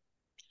done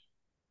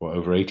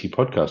over 80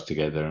 podcasts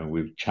together, and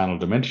we've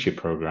channeled a mentorship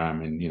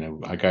program,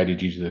 and I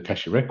guided you to the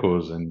Akashic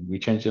Records, and we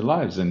changed your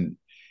lives, and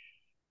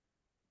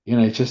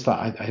it's just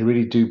that I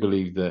really do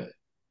believe that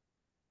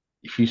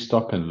if you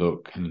stop and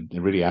look and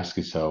really ask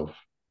yourself,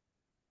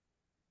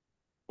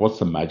 what's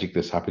the magic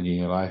that's happened in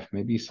your life?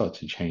 Maybe you start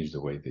to change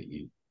the way that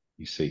you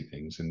see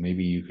things, and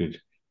maybe you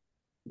could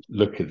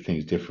look at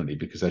things differently.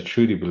 Because I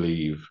truly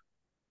believe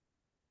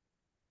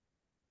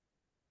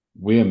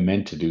we are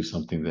meant to do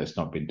something that's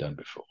not been done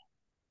before.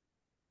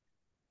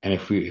 And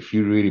if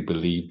you really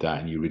believe that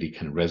and you really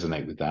can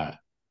resonate with that,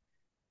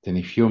 then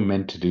if you're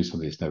meant to do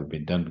something that's never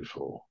been done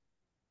before,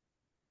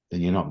 then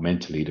you're not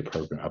meant to lead a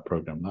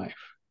program life.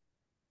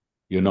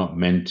 You're not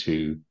meant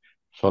to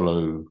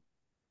follow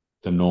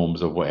the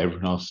norms of what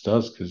everyone else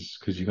does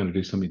because you're going to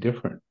do something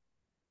different.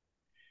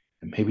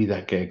 And maybe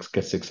that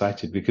gets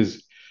excited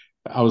because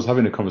I was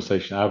having a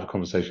conversation. I have a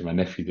conversation with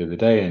my nephew the other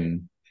day,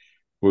 and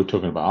we were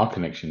talking about our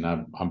connection.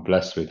 I'm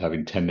blessed with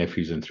having 10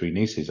 nephews and 3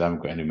 nieces. I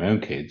haven't got any of my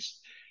own kids,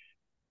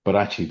 but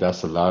actually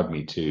that's allowed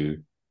me to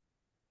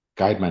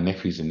guide my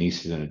nephews and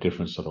nieces in a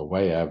different sort of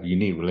way. I have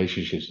unique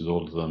relationships with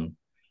all of them.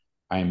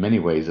 I, in many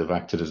ways, have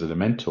acted as a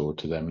mentor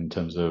to them in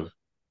terms of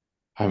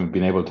having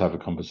been able to have a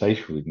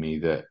conversation with me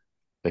that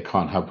they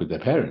can't have with their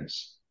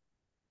parents.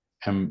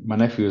 And my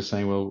nephew was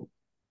saying, well,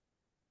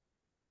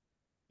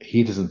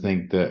 he doesn't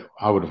think that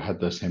I would have had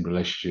the same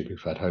relationship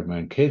if I'd had my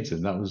own kids.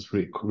 And that was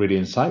really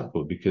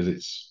insightful because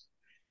it's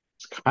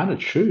kind of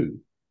true.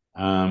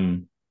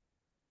 Um,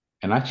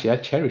 and actually, I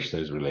cherish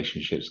those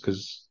relationships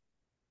because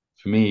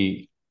for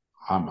me,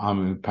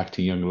 I'm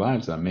impacting young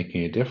lives. I'm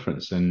making a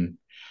difference. And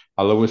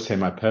I'll always say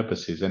my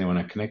purpose is anyone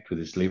I connect with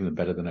is leaving them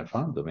better than I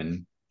found them.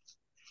 And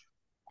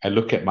I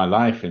look at my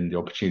life and the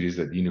opportunities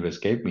that the universe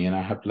gave me, and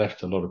I have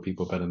left a lot of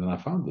people better than I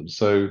found them.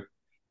 So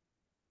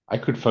I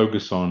could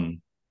focus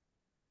on,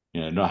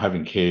 not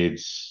having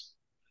kids,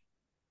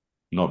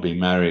 not being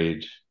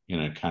married,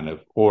 kind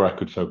of, or I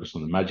could focus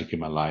on the magic in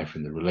my life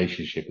and the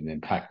relationship and the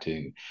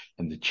impacting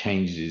and the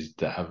changes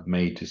that I've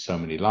made to so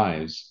many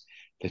lives,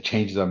 the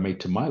changes I've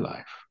made to my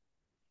life.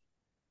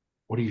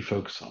 What do you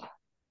focus on?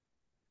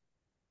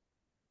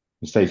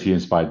 And Stacey, you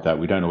inspired that.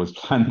 We don't always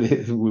plan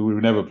this. We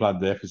never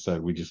planned the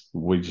episode. We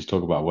just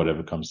talk about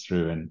whatever comes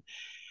through.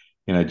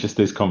 And, just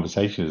this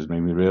conversation has made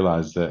me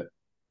realize that,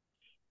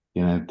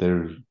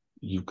 there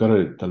you've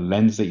got the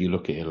lens that you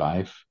look at your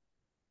life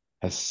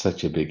has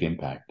such a big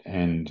impact.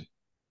 And,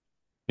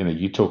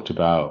 you talked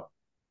about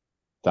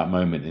that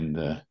moment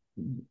in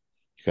you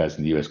guys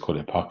in the US call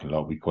it a parking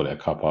lot, we call it a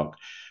car park.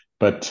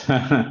 But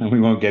we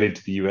won't get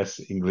into the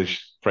US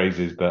English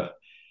phrases, but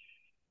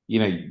you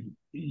know,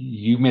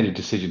 you made a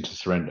decision to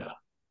surrender,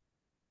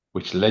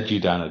 which led you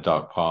down a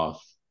dark path,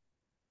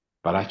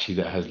 but actually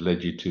that has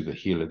led you to the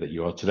healer that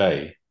you are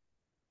today.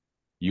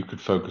 You could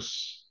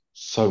focus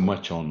so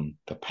much on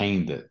the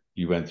pain that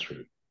you went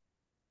through,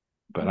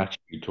 but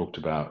actually you talked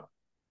about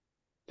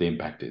the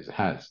impact it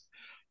has.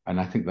 And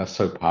I think that's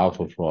so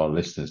powerful for our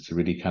listeners to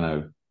really kind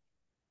of,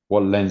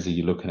 what lens are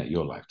you looking at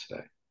your life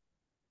today?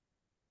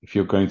 If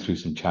you're going through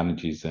some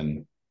challenges,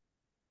 then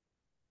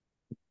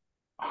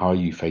how are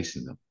you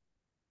facing them?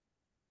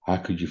 How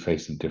could you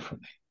face them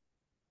differently?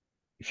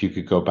 If you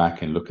could go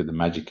back and look at the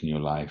magic in your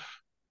life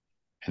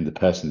and the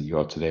person that you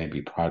are today and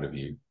be proud of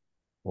you,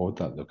 what would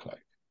that look like?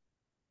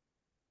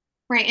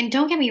 Right. And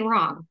don't get me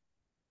wrong,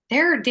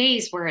 there are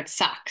days where it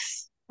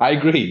sucks. I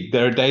agree.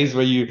 There are days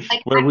where you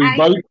Like where we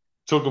both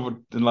talk about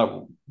and like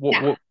what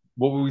yeah, what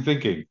what were we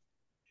thinking?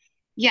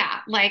 yeah.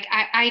 Like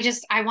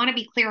I want to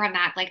be clear on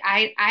that. Like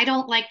I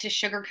don't like to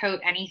sugarcoat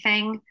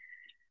anything.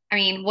 I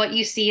mean, what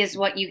you see is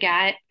what you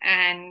get,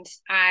 and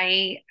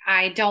I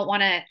don't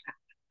want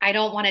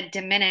to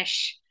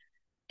diminish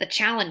the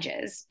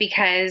challenges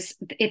because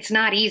it's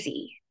not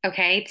easy.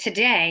 Okay.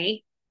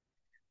 Today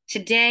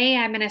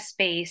I'm in a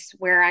space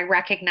where I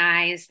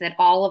recognize that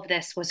all of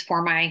this was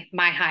for my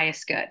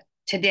highest good.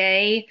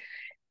 Today,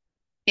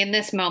 in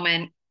this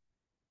moment,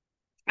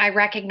 I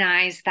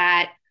recognize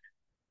that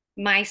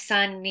my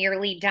son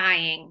nearly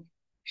dying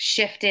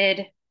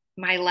shifted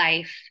my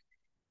life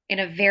in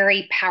a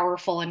very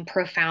powerful and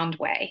profound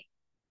way,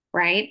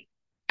 right?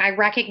 I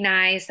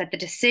recognize that the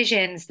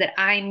decisions that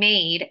I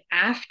made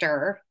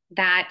after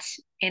that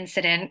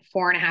incident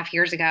 4.5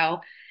 years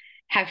ago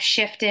have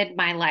shifted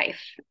my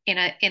life in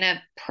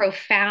a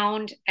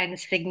profound and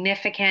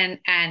significant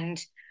and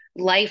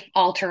life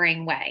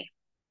altering way.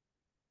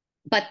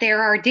 But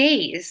there are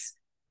days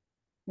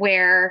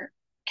where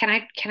can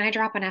I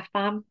drop an F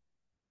bomb?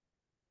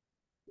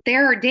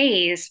 There are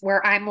days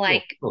where I'm Sure,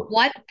 like, sure.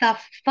 what the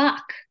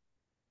fuck?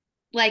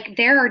 Like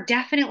there are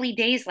definitely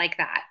days like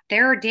that.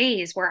 There are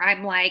days where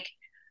I'm like,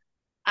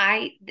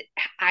 I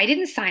I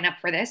didn't sign up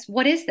for this.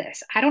 What is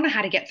this? I don't know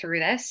how to get through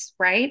this,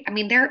 right? I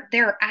mean, there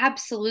are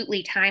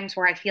absolutely times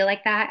where I feel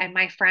like that. And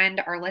my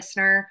friend, our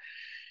listener,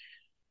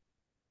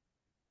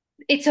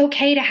 it's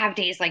okay to have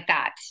days like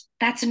that.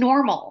 That's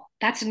normal.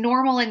 That's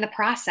normal in the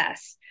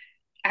process.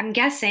 I'm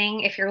guessing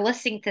if you're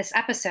listening to this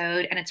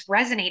episode and it's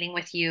resonating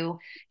with you,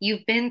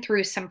 you've been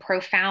through some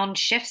profound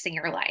shifts in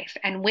your life.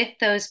 And with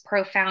those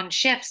profound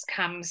shifts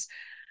comes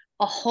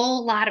a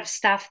whole lot of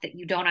stuff that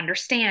you don't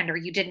understand or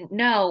you didn't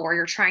know or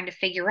you're trying to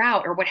figure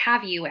out or what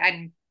have you.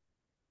 And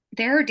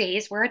there are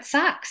days where it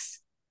sucks.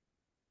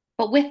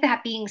 But with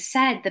that being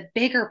said, the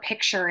bigger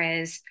picture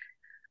is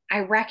I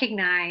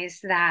recognize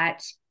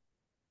that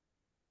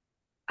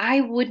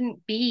I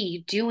wouldn't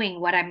be doing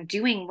what I'm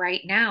doing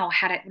right now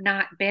had it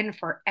not been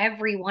for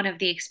every one of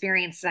the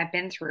experiences I've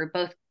been through,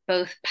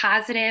 both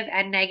positive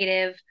and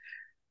negative,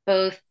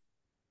 both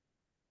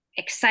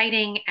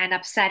exciting and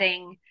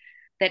upsetting,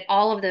 that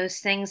all of those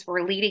things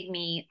were leading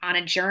me on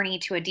a journey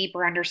to a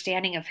deeper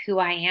understanding of who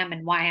I am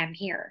and why I'm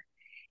here.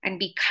 And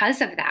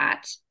because of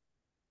that,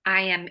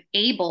 I am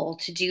able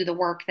to do the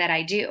work that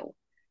I do.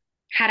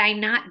 Had I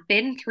not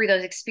been through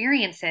those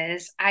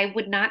experiences, I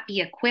would not be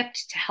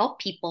equipped to help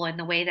people in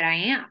the way that I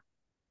am.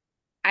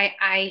 I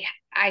I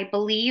I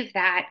believe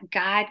that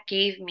God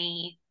gave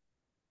me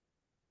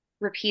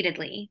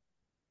repeatedly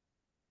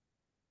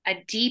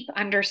a deep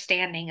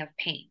understanding of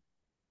pain,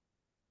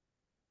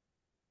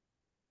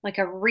 like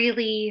a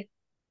really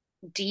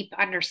deep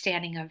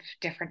understanding of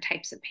different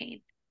types of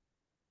pain.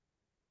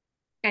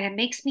 And it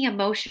makes me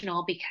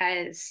emotional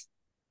because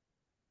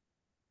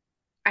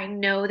I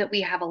know that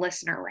we have a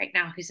listener right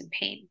now who's in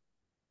pain.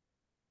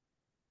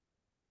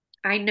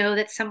 I know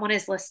that someone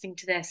is listening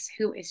to this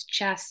who is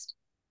just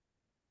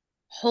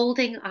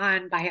holding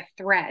on by a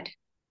thread,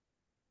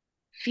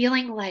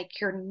 feeling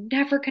like you're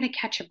never going to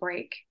catch a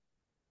break.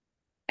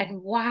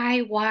 And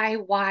why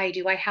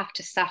do I have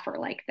to suffer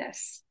like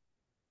this?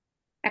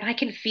 And I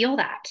can feel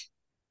that.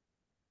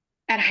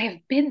 And I have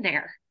been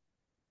there.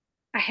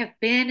 I have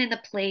been in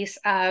the place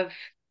of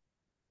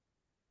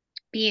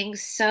being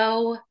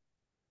so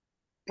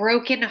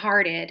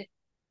brokenhearted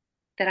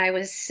that I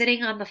was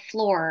sitting on the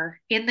floor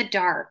in the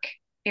dark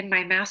in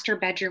my master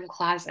bedroom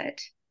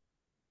closet,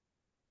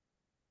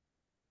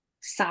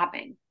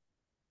 sobbing,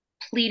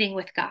 pleading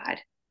with God,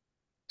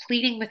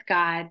 pleading with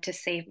God to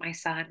save my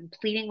son,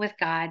 pleading with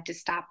God to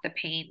stop the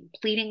pain,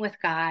 pleading with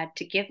God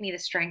to give me the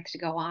strength to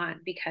go on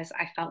because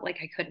I felt like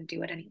I couldn't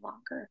do it any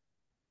longer.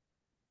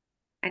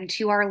 And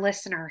to our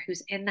listener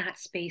who's in that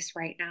space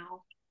right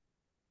now,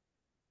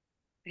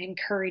 I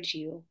encourage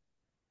you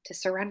to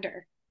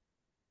surrender.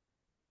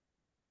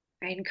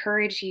 I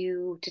encourage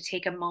you to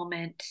take a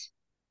moment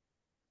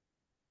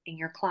in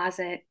your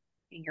closet,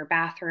 in your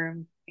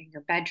bathroom, in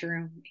your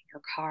bedroom, in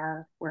your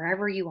car,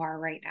 wherever you are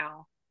right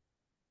now.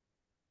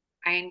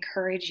 I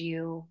encourage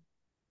you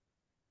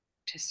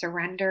to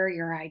surrender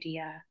your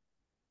idea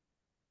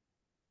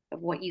of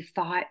what you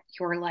thought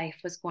your life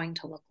was going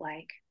to look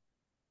like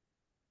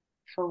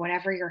for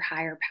whatever your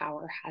higher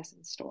power has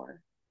in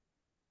store.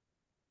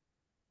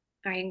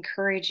 I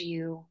encourage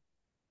you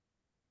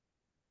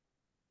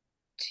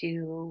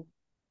to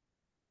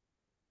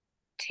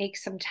take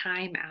some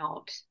time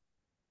out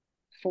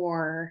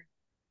for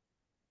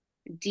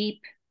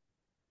deep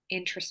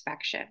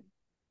introspection,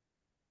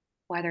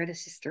 whether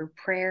this is through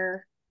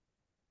prayer,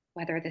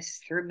 whether this is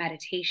through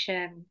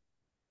meditation,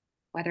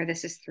 whether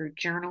this is through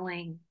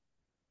journaling.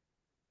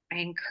 I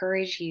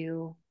encourage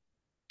you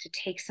to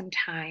take some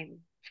time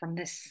from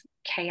this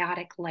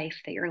chaotic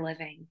life that you're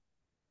living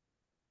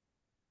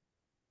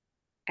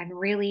and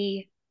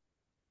really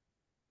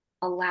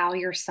allow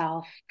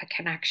yourself a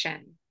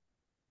connection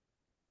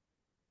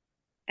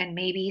and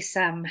maybe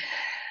some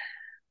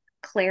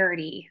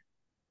clarity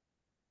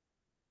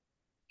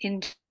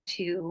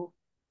into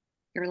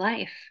your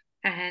life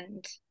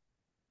and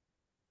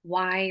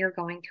why you're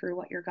going through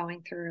what you're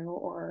going through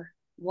or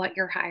what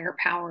your higher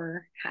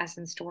power has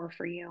in store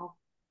for you.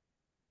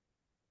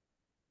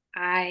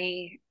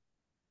 I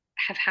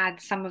have had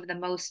some of the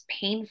most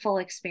painful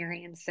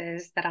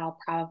experiences that I'll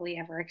probably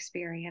ever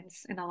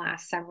experience in the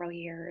last several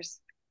years.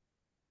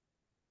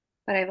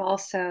 But I've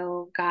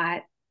also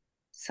got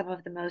some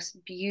of the most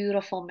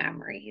beautiful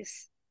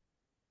memories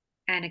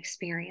and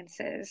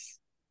experiences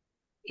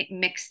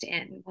mixed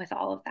in with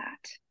all of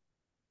that.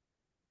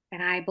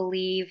 And I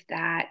believe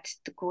that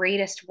the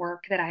greatest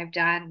work that I've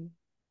done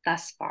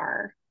thus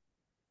far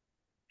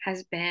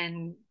has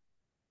been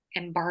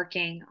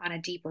embarking on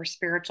a deeper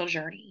spiritual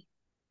journey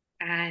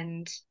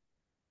and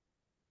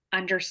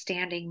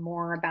understanding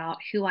more about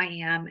who I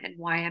am and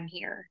why I'm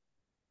here.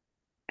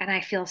 And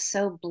I feel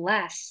so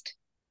blessed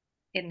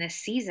in this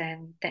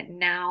season that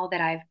now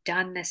that I've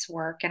done this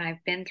work and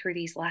I've been through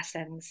these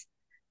lessons,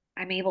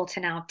 I'm able to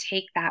now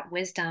take that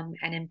wisdom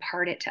and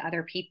impart it to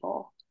other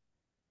people.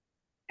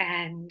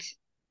 And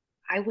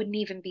I wouldn't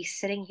even be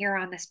sitting here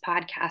on this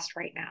podcast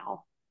right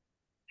now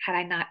had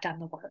I not done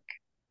the work.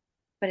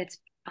 But it's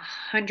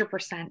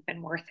 100%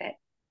 been worth it,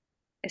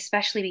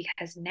 especially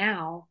because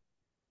now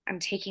I'm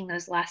taking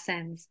those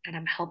lessons and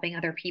I'm helping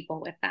other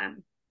people with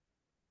them.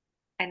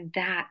 And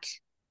that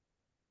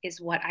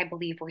is what I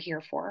believe we're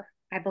here for.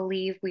 I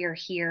believe we are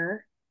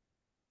here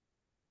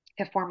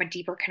to form a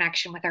deeper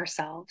connection with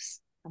ourselves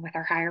and with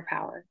our higher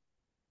power,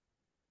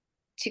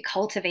 to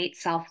cultivate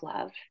self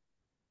love.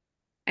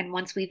 And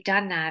once we've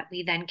done that,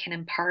 we then can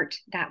impart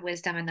that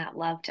wisdom and that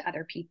love to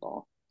other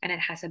people. And it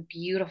has a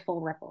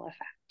beautiful ripple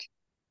effect.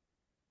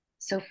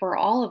 So, for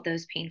all of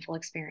those painful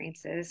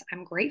experiences,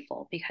 I'm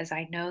grateful because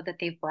I know that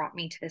they've brought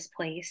me to this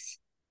place.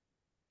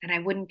 And I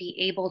wouldn't be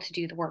able to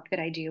do the work that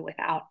I do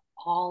without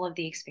all of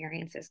the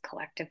experiences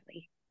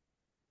collectively.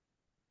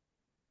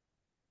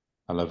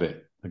 I love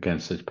it. Again,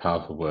 such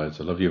powerful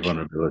words. I love your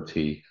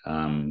vulnerability.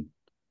 And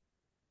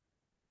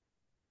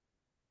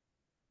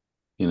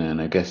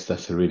I guess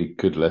that's a really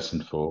good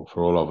lesson for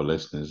all of our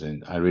listeners.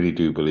 And I really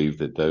do believe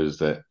that those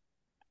that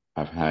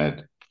have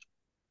had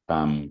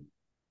a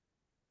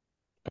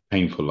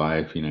painful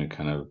life,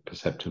 kind of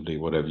perceptively,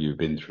 whatever you've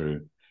been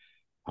through,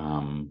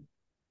 um,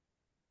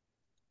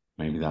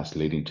 maybe that's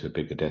leading to a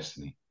bigger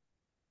destiny.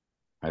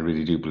 I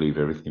really do believe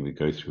everything we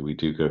go through, we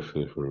do go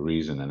through for a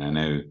reason. And I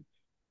know,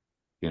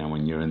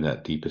 when you're in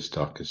that deepest,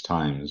 darkest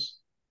times, it's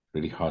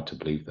really hard to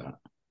believe that.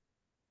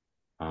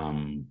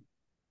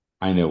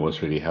 I know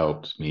what's really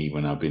helped me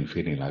when I've been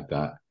feeling like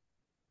that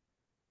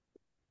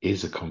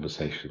is a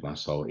conversation with my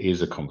soul,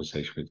 is a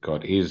conversation with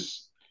God,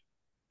 there's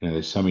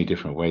so many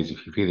different ways.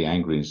 If you're really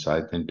angry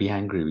inside, then be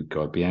angry with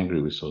God, be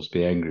angry with source,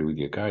 be angry with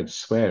your guides,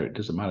 swear, it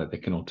doesn't matter. They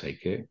can all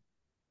take it.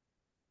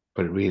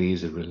 But it really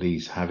is a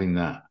release, having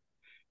that,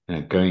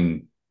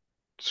 going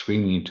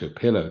screaming into a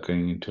pillow,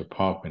 going into a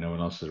park when no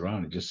one else is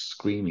around, and just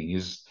screaming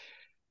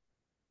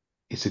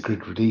it's a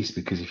good release,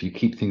 because if you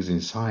keep things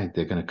inside,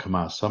 they're going to come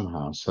out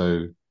somehow.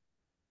 So,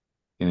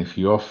 if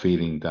you are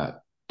feeling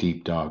that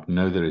deep dark,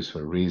 know there is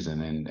for a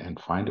reason, and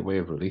find a way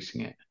of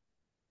releasing it.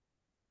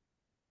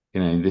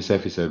 In this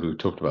episode, we've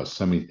talked about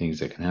so many things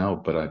that can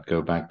help, but I'd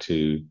go back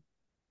to,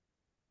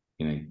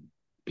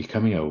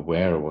 becoming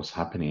aware of what's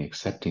happening,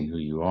 accepting who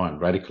you are. And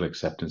radical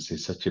acceptance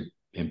is such an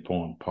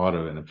important part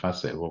of and a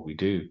facet of what we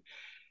do,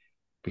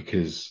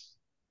 because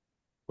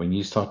when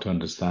you start to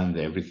understand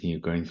that everything you're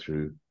going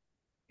through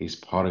is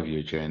part of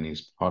your journey,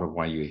 is part of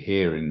why you're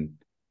here, and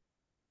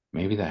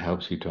maybe that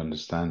helps you to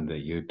understand that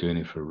you're doing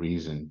it for a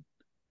reason.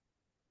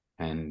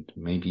 And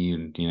maybe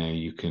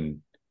you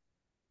can,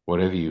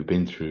 whatever you've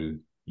been through,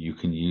 you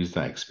can use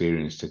that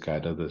experience to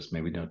guide others,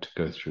 maybe not to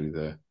go through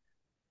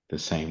the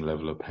same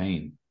level of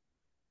pain.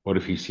 What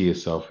if you see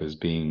yourself as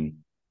being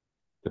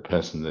the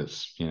person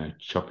that's,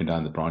 chopping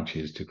down the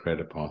branches to create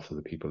a path for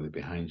the people that are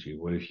behind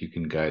you? What if you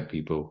can guide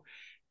people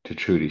to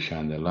truly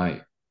shine their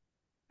light?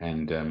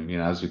 And,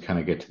 as we kind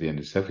of get to the end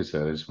of this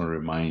episode, I just want to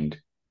remind,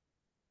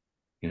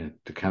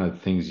 the kind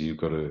of things you've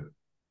got to,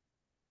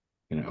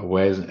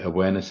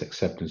 awareness,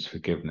 acceptance,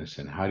 forgiveness.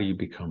 And how do you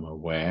become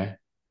aware?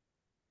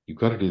 You've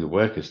got to do the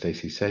work, as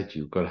Stacey said.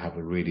 You've got to have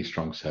a really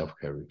strong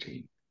self-care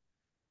routine.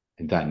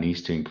 And that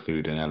needs to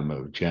include an element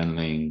of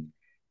journaling,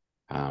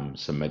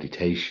 some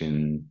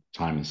meditation,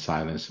 time in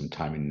silence, some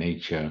time in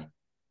nature,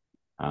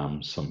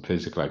 some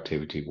physical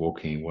activity,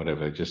 walking,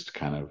 whatever, just to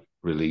kind of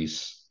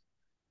release.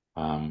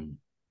 And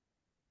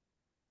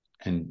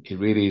it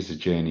really is a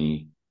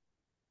journey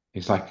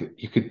It's like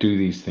you could do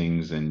these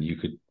things and you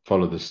could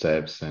follow the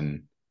steps,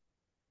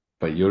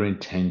 but your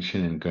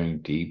intention and going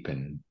deep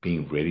and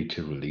being ready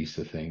to release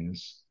the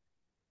things,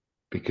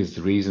 because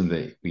the reason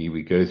that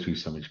we go through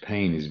so much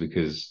pain is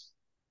because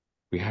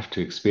we have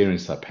to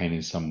experience that pain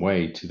in some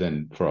way to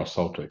then for our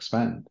soul to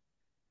expand.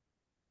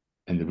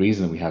 And the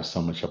reason that we have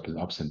so much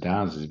ups and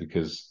downs is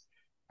because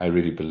I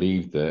really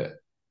believe that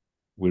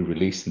we're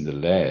releasing the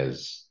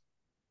layers,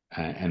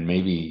 and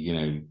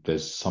maybe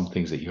there's some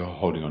things that you're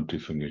holding on to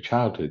from your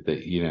childhood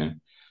that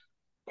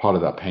part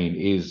of that pain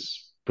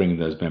is bringing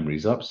those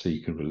memories up so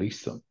you can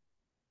release them.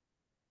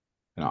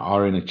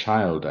 Our inner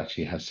child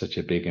actually has such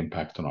a big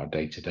impact on our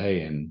day to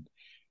day, and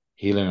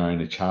healing our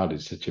inner child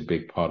is such a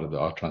big part of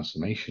our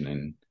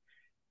transformation.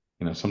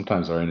 And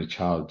sometimes our inner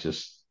child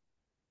just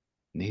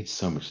needs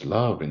so much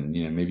love. And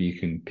maybe you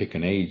can pick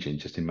an age and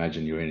just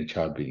imagine your inner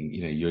child being,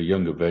 your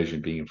younger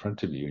version being in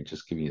front of you and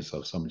just giving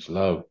yourself so much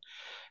love,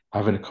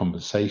 having a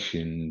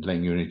conversation,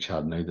 letting your inner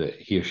child know that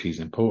he or she's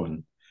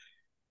important.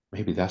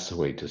 Maybe that's the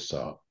way to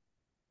start.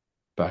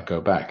 But I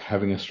go back,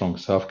 having a strong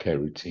self-care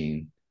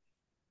routine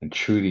and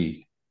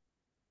truly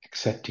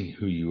accepting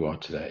who you are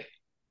today,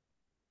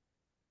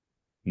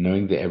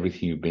 knowing that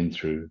everything you've been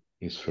through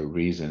is for a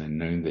reason, and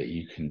knowing that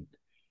you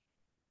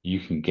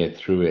can get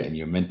through it and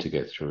you're meant to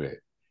get through it.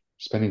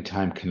 Spending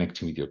time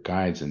connecting with your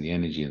guides and the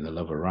energy and the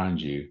love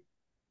around you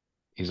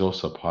is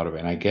also part of it.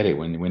 And I get it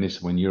when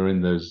you're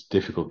in those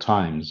difficult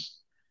times,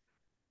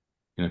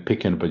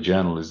 picking up a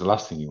journal is the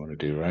last thing you want to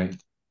do, right?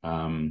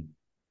 Um,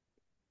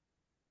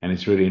 and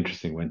it's really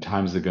interesting when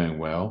times are going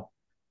well,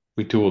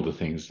 we do all the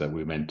things that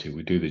we're meant to.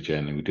 We do the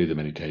journaling, we do the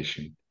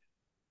meditation.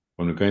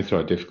 When we're going through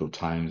our difficult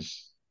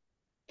times,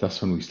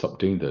 that's when we stop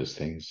doing those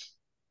things.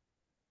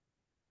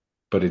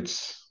 But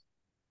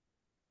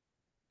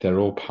they're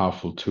all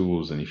powerful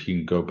tools. And if you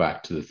can go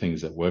back to the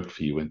things that worked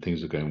for you when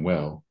things are going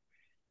well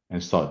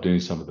and start doing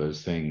some of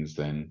those things,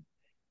 then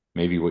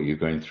maybe what you're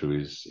going through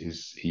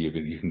is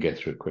you can get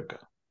through it quicker.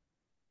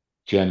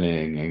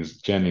 Journaling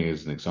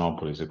as an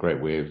example is a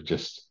great way of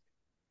just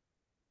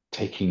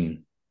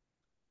taking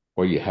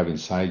what you have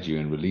inside you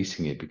and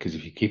releasing it, because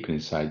if you keep it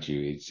inside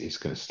you, it's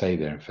going to stay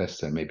there and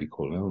fester and maybe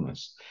cause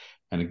illness.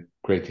 And a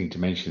great thing to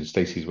mention,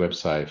 Stacey's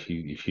website,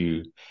 if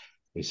you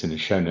it's in the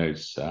show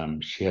notes.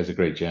 She has a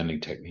great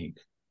journaling technique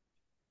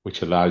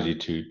which allows you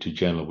to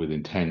journal with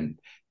intent.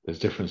 There's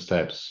different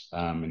steps,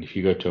 and if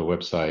you go to a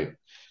website,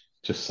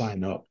 just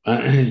sign up.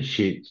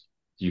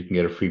 You can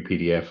get a free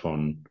PDF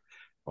on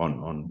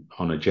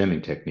a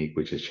journaling technique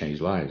which has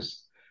changed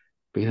lives.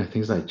 But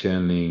things like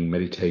journaling,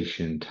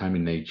 meditation, time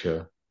in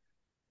nature,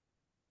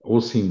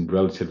 all seem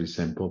relatively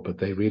simple, but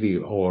they really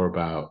are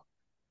about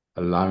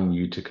allowing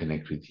you to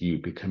connect with you,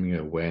 becoming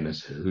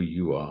awareness of who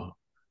you are,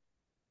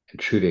 and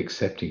truly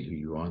accepting who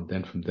you are. And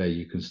then from there,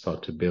 you can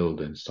start to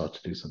build and start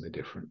to do something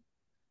different.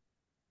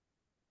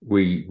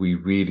 We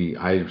really,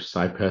 I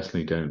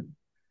personally don't.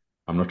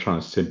 I'm not trying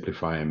to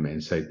simplify them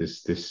and say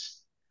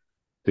this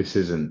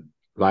isn't,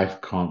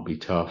 life can't be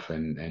tough,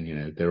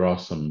 and there are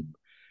some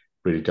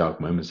really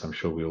dark moments I'm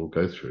sure we all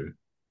go through.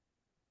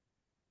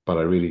 But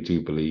I really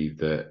do believe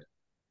that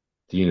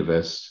the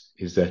universe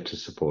is there to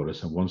support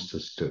us and wants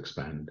us to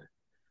expand.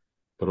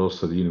 But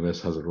also the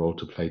universe has a role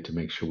to play to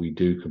make sure we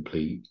do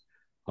complete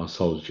our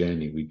soul's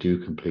journey. We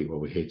do complete what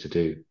we're here to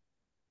do.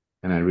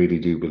 And I really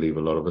do believe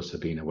a lot of us are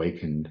being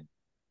awakened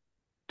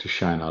to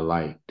shine our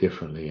light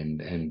differently.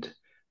 And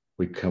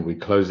we're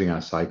closing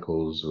our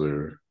cycles.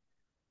 We're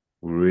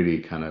really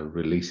kind of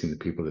releasing the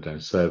people that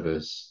don't serve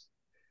us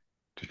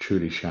to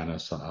truly shine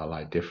our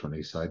light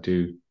differently. So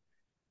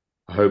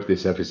I hope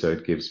this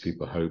episode gives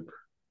people hope.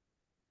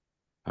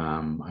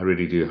 I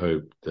really do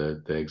hope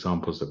the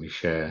examples that we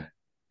share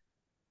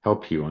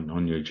help you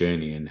on your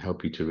journey and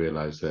help you to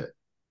realize that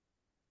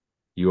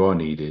you are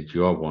needed,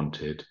 you are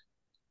wanted,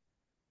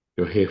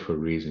 you're here for a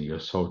reason, your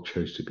soul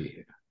chose to be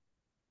here.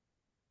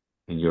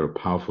 And you're a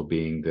powerful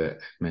being that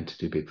is meant to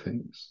do big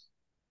things.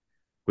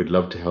 We'd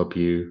love to help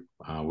you.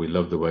 We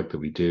love the work that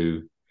we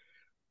do.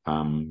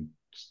 Um,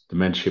 the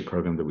mentorship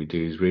program that we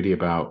do is really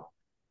about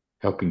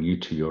helping you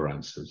to your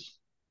answers.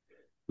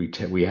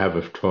 We have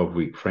a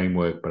 12-week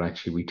framework, but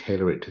actually we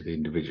tailor it to the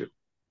individual.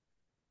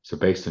 So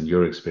based on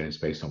your experience,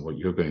 based on what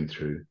you're going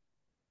through,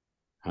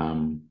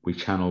 we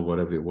channel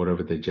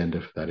whatever the agenda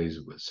for that is.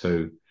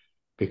 So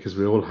because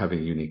we all have a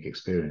unique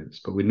experience,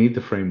 but we need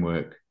the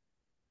framework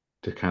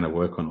to kind of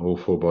work on all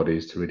four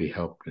bodies to really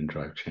help and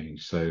drive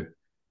change. So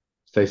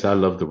Stacey, I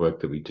love the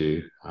work that we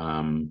do.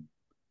 And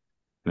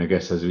I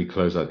guess as we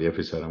close out the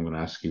episode, I'm going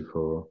to ask you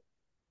for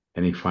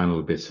any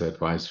final bits of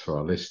advice for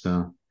our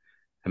listener,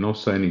 and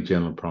also any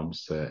general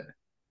prompts that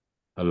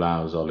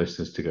allows our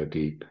listeners to go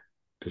deep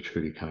to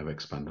truly kind of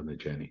expand on the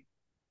journey.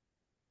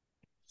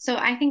 So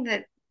I think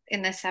that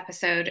in this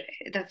episode,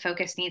 the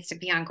focus needs to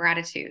be on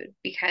gratitude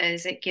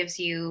because it gives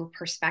you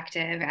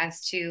perspective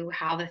as to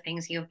how the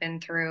things you've been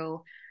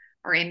through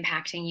are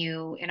impacting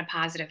you in a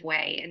positive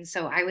way. And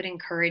so I would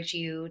encourage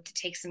you to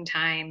take some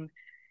time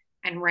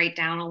and write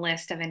down a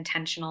list of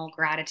intentional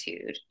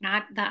gratitude.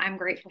 Not that I'm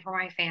grateful for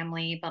my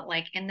family, but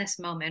like in this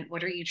moment,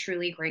 what are you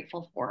truly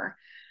grateful for?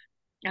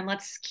 And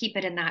let's keep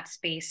it in that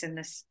space in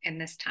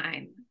this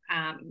time.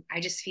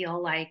 I just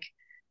feel like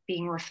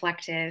being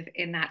reflective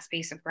in that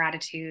space of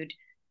gratitude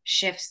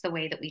shifts the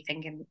way that we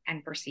think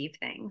and perceive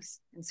things.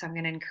 And so I'm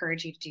going to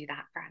encourage you to do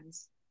that,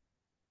 friends.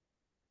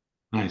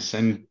 Nice.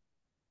 And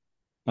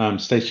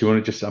Stacey, you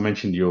want to just, I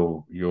mentioned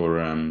your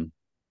journaling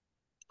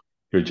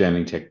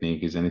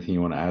technique. Is there anything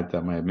you want to add that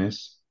I might have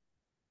missed?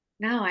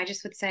 No, I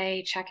just would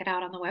say check it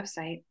out on the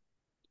website.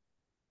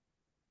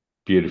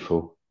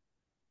 Beautiful.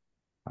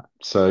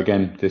 So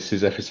again, this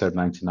is episode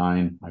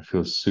 99. I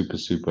feel super,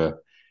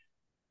 super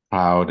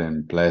proud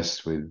and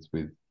blessed with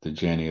the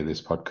journey of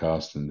this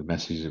podcast and the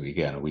messages that we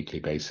get on a weekly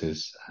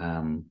basis.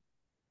 I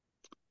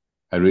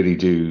really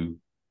do.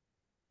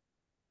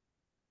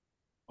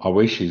 Our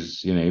wish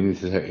is, even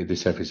if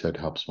this episode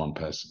helps one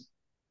person,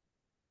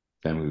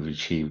 then we've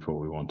achieved what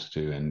we want to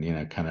do.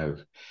 And kind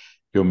of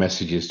your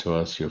messages to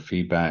us, your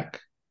feedback,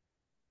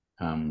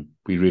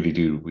 we really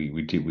do. We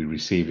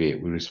receive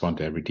it. We respond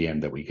to every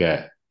DM that we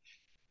get.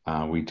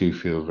 We do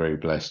feel very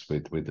blessed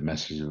with the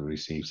messages we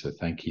receive. So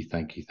thank you,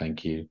 thank you,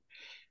 thank you.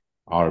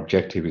 Our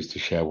objective is to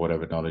share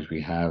whatever knowledge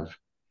we have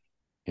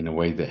in a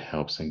way that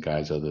helps and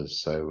guides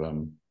others.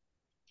 So,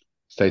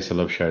 Stacey, I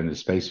love sharing the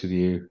space with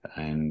you,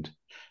 and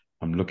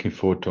I'm looking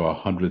forward to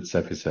our 100th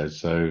episode.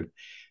 So,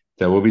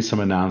 there will be some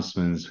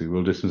announcements. We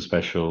will do some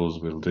specials.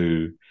 We'll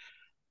do,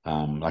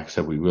 like I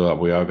said, we are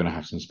going to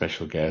have some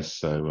special guests.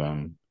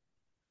 So,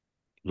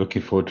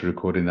 looking forward to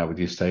recording that with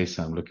you,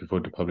 Stacey. I'm looking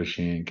forward to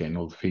publishing and getting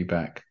all the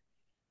feedback.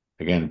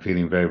 Again,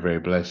 feeling very, very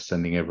blessed,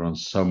 sending everyone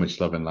so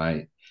much love and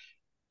light.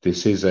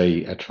 This is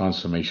a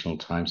transformational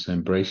time, so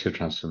embrace your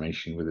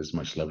transformation with as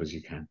much love as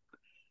you can.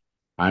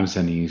 I'm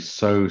sending you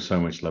so,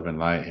 so much love and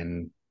light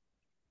and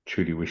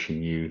truly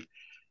wishing you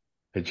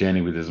a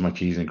journey with as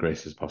much ease and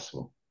grace as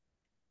possible.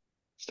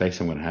 Stacey,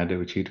 I'm going to hand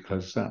over to you to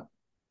close us out.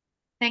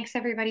 Thanks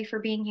everybody for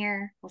being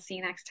here. We'll see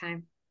you next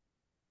time.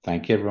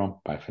 Thank you, everyone.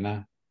 Bye for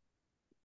now.